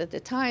I wrote at the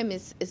time,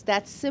 is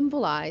that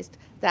symbolized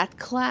that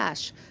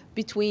clash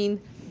between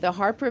the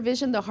Harper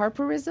vision, the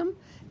Harperism,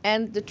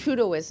 and the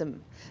Trudeauism,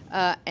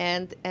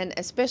 and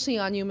especially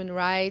on human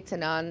rights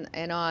and on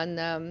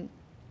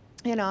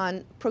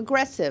a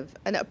progressive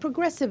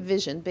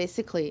vision,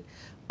 basically,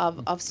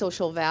 of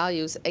social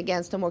values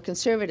against a more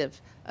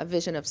conservative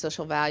vision of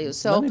social values.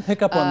 So let me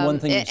pick up on one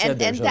thing you said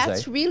there, and José.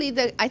 that's really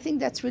I think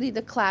that's really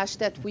the clash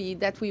that we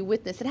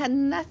witnessed. It had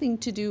nothing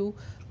to do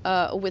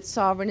with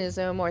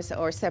sovereignism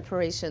or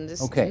separation.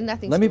 There's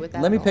nothing to do with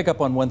that. Let me pick up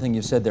on one thing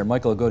you said there.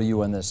 Michael, I'll go to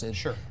you on this.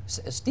 Sure.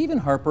 Stephen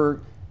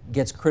Harper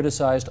gets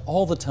criticized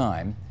all the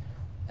time,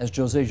 as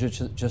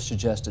José just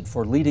suggested,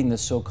 for leading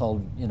this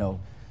so-called,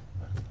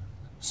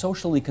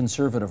 socially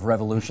conservative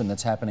revolution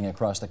that's happening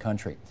across the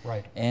country.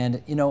 Right.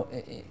 And,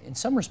 in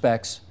some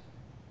respects,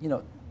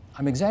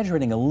 I'm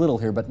exaggerating a little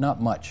here, but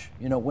not much.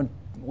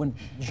 When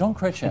Jean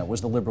Chrétien was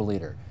the Liberal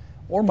leader,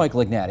 or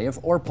Michael Ignatieff,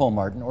 or Paul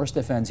Martin, or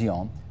Stéphane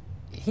Dion,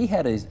 he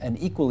had an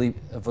equally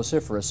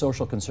vociferous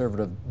social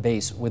conservative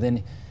base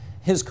within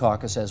his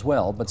caucus as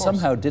well, but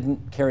somehow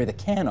didn't carry the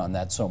can on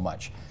that so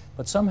much.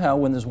 But somehow,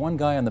 when there's one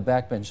guy on the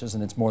backbenches,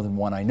 and it's more than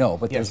one, I know,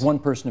 but there's one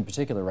person in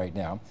particular right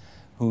now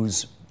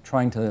who's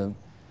trying to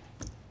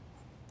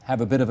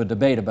have a bit of a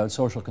debate about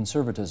social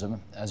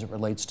conservatism as it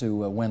relates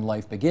to when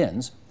life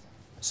begins.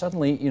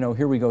 Suddenly,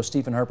 here we go,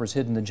 Stephen Harper's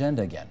hidden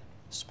agenda again.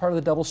 Is this part of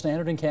the double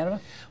standard in Canada?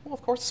 Well,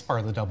 of course it's part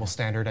of the double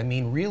standard. I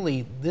mean,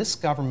 really, this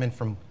government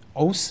from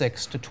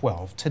 06 to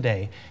 12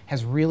 today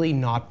has really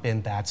not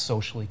been that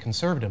socially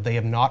conservative. They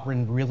have not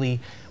been really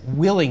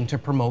willing to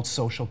promote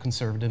social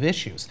conservative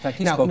issues. In fact,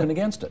 he's spoken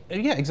against it.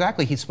 Yeah,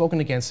 exactly. He's spoken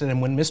against it.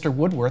 And when Mr.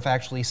 Woodworth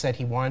actually said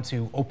he wanted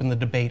to open the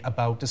debate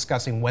about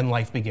discussing when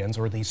life begins,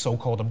 or the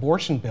so-called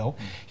abortion bill,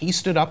 he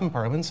stood up in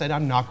Parliament and said,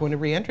 I'm not going to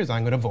re-enter this.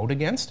 I'm going to vote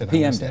against it.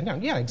 PM stand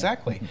down. Yeah,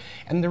 exactly.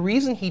 And the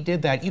reason he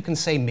did that, you can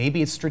say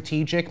maybe it's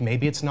strategic,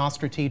 maybe it's not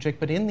strategic,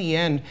 but in the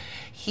end,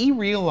 he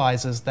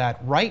realizes that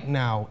right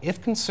now,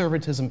 if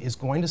conservatism is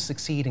going to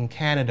succeed in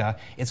Canada,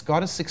 it's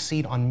got to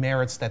succeed on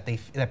merits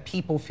that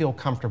people feel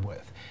comfortable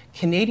with.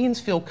 Canadians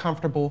feel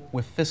comfortable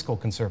with fiscal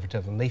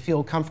conservatism. They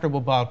feel comfortable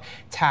about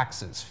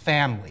taxes,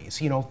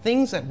 families,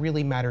 things that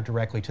really matter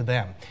directly to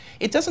them.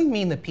 It doesn't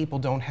mean that people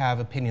don't have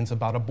opinions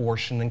about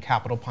abortion and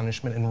capital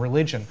punishment and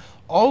religion.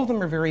 All of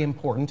them are very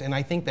important, and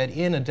I think that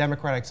in a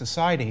democratic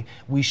society,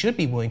 we should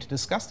be willing to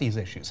discuss these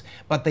issues.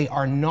 But they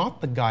are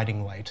not the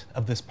guiding light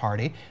of this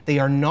party. They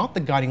are not the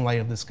guiding light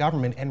of this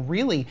government, and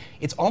really,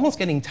 it's almost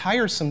getting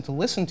tiresome to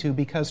listen to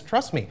because,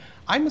 trust me,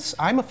 I'm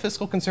a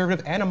fiscal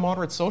conservative and a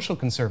moderate social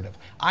conservative.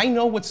 I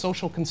know what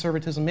social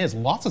conservatism is.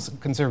 Lots of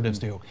conservatives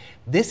do.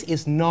 This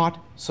is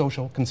not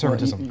social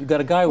conservatism. Well, you've got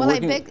a guy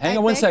working. Hang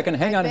on one second.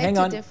 Hang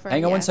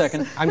on one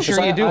second. I'm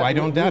sure you do. I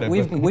don't doubt it.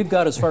 We've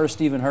got, as far as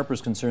Stephen Harper's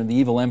concerned, the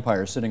evil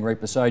empire sitting right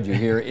beside you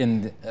here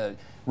in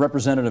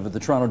representative of the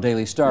Toronto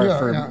Daily Star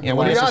for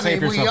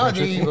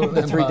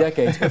the 3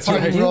 decades.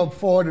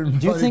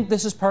 Do you think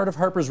this is part of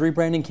Harper's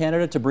rebranding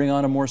Canada to bring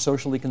on a more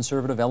socially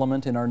conservative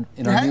element in our new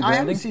branding? I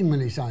haven't seen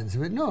many signs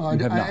of it. No,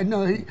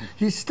 no,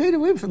 he's stayed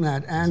away from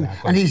that, and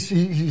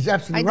he's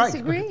absolutely right. I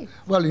disagree.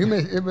 Well, you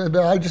may, but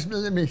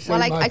let me say.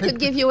 Well, I could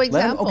give you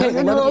examples.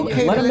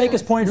 Let him make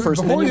his point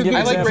first. I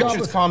like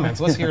Richard's comments.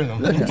 Let's hear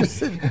them.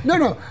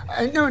 No.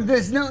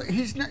 There's none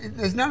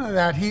of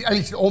that. At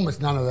least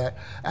almost none of that,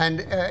 and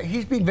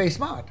he's been very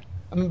smart.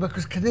 I mean,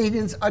 because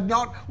Canadians are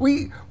not.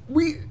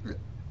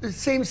 the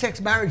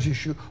same-sex marriage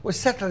issue was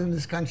settled in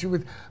this country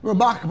with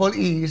remarkable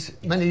ease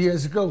many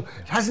years ago.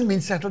 It hasn't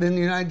been settled in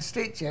the United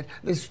States yet.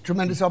 There's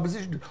tremendous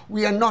opposition.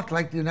 We are not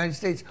like the United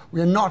States. We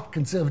are not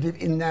conservative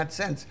in that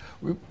sense.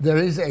 There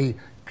is a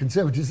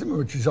conservatism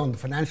which is on the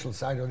financial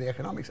side or the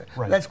economic side.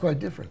 Right. That's quite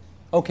different.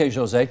 Okay,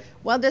 Jose.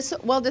 Well,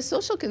 the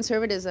social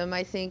conservatism,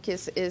 I think,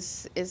 it's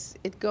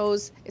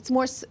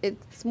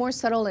more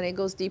subtle and it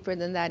goes deeper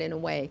than that in a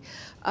way.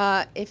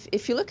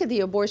 If you look at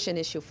the abortion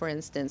issue, for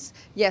instance,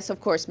 yes,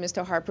 of course,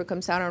 Mr. Harper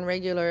comes out on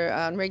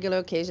regular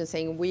occasions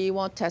saying we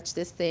won't touch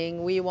this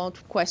thing, we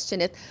won't question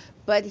it,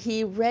 but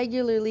he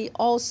regularly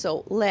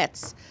also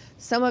lets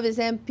some of his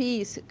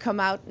MPs come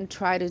out and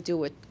try to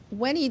do it.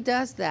 When he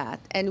does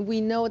that, and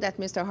we know that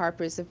Mr.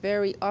 Harper is a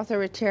very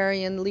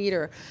authoritarian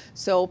leader,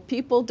 so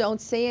people don't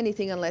say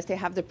anything unless they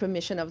have the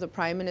permission of the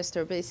Prime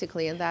Minister,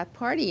 basically, in that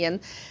party.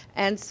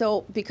 And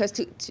so, because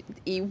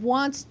he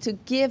wants to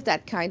give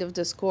that kind of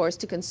discourse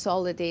to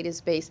consolidate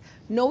his base.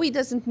 No, he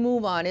doesn't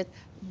move on it,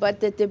 but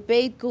the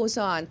debate goes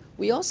on.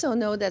 We also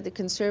know that the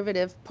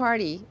Conservative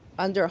Party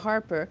under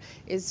Harper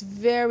is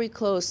very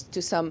close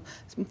to some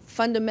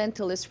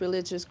fundamentalist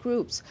religious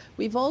groups.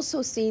 We've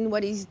also seen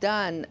what he's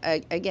done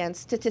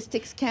against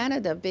Statistics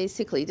Canada,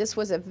 basically. This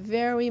was a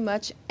very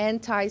much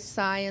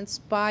anti-science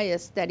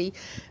bias that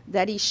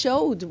he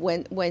showed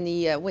when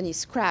he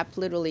scrapped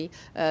literally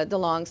the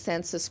long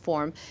census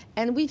form.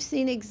 And we've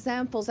seen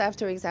examples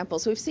after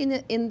examples. We've seen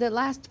it in the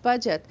last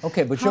budget.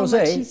 Okay, but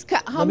Jose,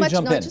 let me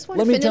jump in. I just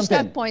want to finish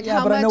that point.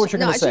 Yeah, but I know what you're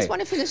going to say. I just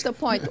want to finish the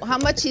point. How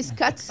much he's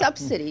cut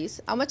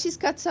subsidies,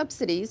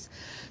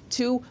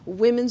 to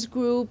women's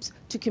groups,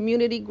 to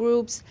community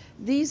groups.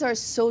 These are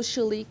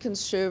socially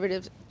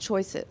conservative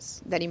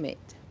choices that he made.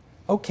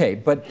 Okay,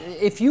 but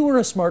if you were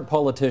a smart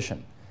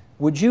politician,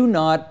 would you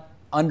not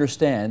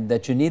understand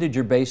that you needed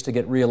your base to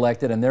get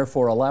reelected and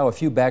therefore allow a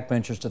few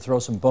backbenchers to throw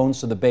some bones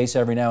to the base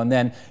every now and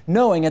then,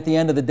 knowing at the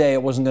end of the day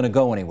it wasn't going to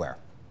go anywhere?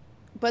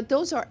 But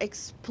those are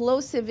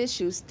explosive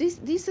issues.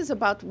 This is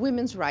about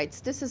women's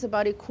rights. This is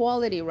about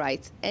equality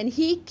rights. And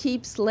he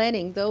keeps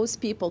letting those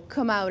people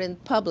come out in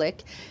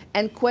public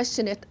and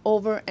question it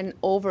over and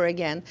over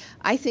again.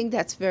 I think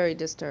that's very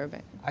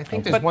disturbing. I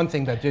think there's one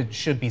thing that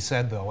should be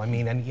said, though. I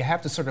mean, and you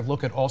have to sort of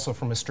look at also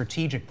from a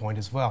strategic point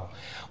as well.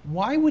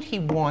 Why would he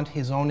want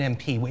his own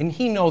MP when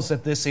he knows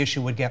that this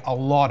issue would get a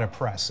lot of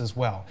press as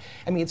well?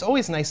 I mean, it's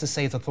always nice to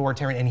say it's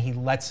authoritarian and he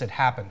lets it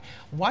happen.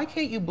 Why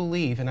can't you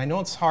believe, and I know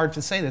it's hard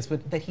to say this,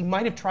 but that he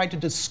might have tried to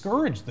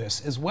discourage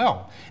this as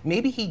well?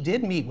 Maybe he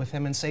did meet with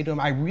him and say to him,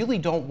 I really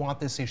don't want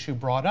this issue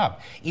brought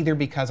up, either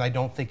because I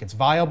don't think it's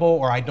viable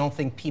or I don't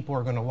think people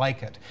are going to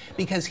like it.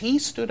 Because he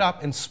stood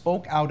up and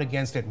spoke out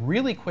against it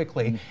really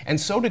quickly.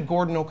 And so did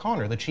Gordon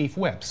O'Connor, the chief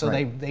whip. So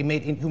right. who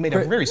made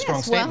a very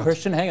strong statement.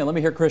 Christian, hang on, let me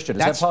hear Christian. Is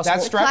that possible?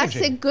 That's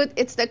strategy.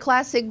 It's the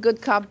classic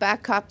good cop,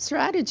 bad cop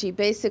strategy,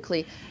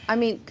 basically. I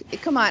mean,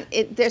 come on,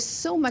 there's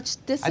so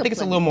much discipline. I think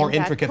it's a little more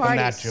intricate than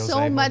that, Jose.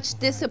 So much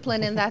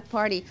discipline in that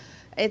party.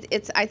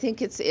 I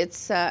think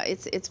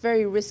it's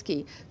very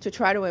risky to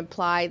try to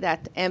imply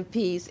that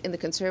MPs in the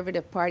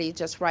Conservative Party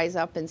just rise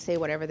up and say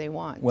whatever they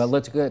want. Well,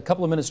 let's a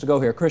couple of minutes to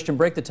go here. Christian,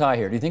 break the tie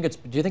here. Do you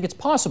think it's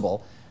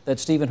possible that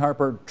Stephen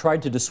Harper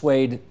tried to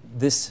dissuade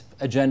this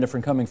agenda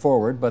from coming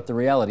forward, but the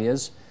reality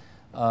is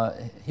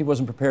he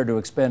wasn't prepared to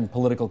expend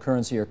political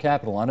currency or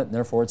capital on it, and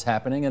therefore it's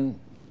happening, and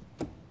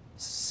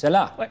c'est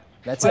là.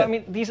 That's it. I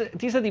mean, these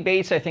are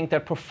debates, I think,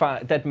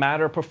 that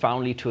matter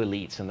profoundly to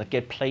elites and that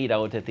get played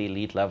out at the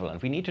elite level.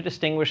 And we need to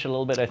distinguish a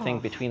little bit, I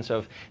think, between sort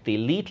of the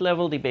elite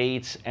level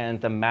debates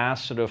and the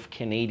mass sort of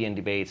Canadian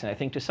debates. And I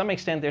think to some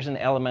extent there's an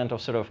element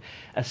of sort of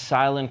a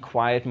silent,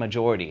 quiet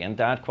majority. And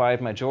that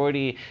quiet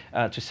majority,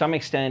 to some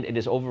extent, it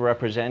is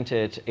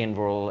overrepresented in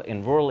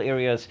rural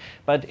areas,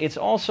 but it's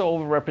also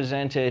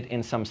overrepresented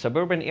in some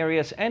suburban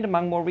areas and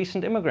among more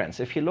recent immigrants.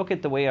 If you look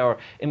at the way our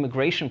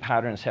immigration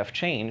patterns have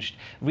changed,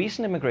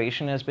 recent immigration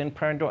has been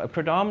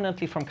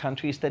predominantly from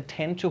countries that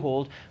tend to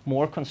hold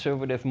more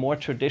conservative, more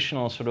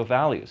traditional sort of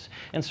values.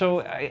 And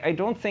so I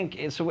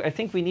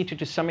think we need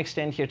to some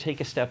extent here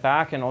take a step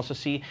back and also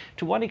see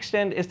to what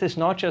extent is this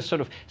not just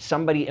sort of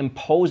somebody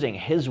imposing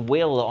his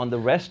will on the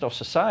rest of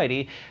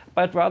society,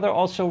 but rather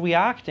also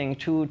reacting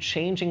to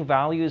changing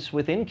values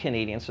within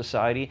Canadian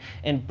society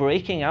and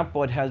breaking up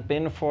what has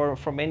been for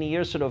many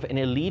years sort of an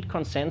elite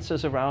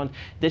consensus around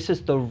this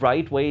is the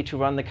right way to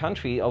run the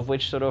country, of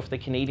which sort of the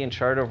Canadian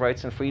Charter of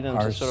Rights and Freedoms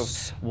is sort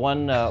of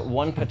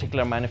one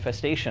particular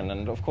manifestation.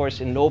 And of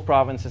course, in no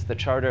province is the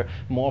Charter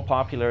more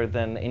popular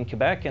than in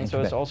Quebec, and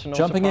so it's also no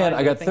Jumping surprise, in,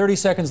 I got 30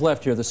 seconds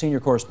left here. The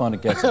senior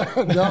correspondent gets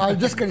it. No, I'm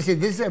just going to say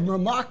there's a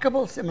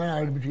remarkable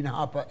similarity between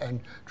Harper and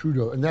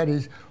Trudeau, and that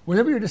is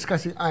whenever you're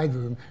discussing either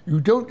of them,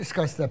 you don't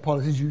discuss their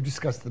policies, you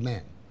discuss the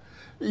men.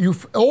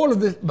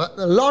 But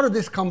a lot of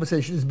this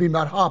conversation has been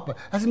about Harper. It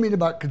hasn't been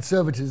about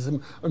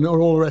conservatism and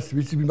all the rest of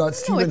it. It's been about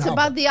Stephen Harper. No, it's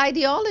about the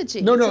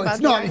ideology. No, it's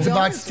not. It's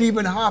about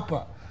Stephen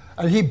Harper.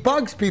 And he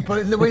bugs people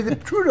in the way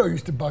that Trudeau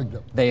used to bug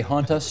them. They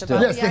haunt us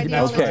still. Yes, they do.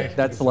 Okay,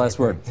 that's the last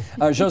word.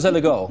 José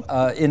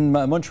Legault in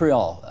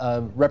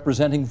Montreal,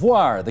 representing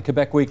Voir, the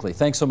Quebec Weekly.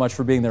 Thanks so much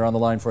for being there on the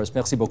line for us.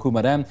 Merci beaucoup,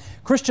 madame.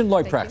 Christian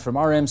Leuprecht from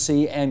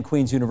RMC and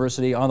Queen's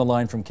University on the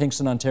line from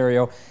Kingston,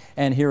 Ontario,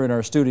 and here in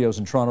our studios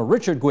in Toronto,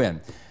 Richard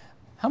Gwynn.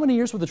 How many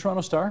years with the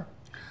Toronto Star?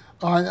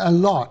 A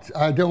lot.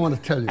 I don't want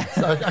to tell you.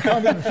 I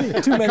can't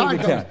even, Too many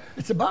to count.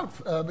 It's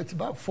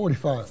about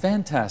 45.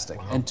 Fantastic.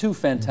 Wow. And two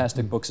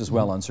fantastic books as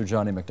well on Sir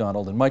Johnny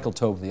MacDonald and Michael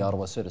Taube, the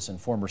Ottawa Citizen,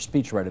 former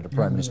speechwriter to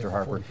Prime Minister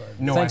Harper.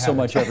 No, thanks so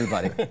much,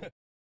 everybody.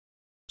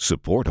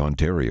 Support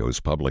Ontario's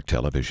public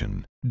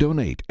television.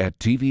 Donate at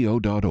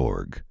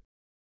tvo.org.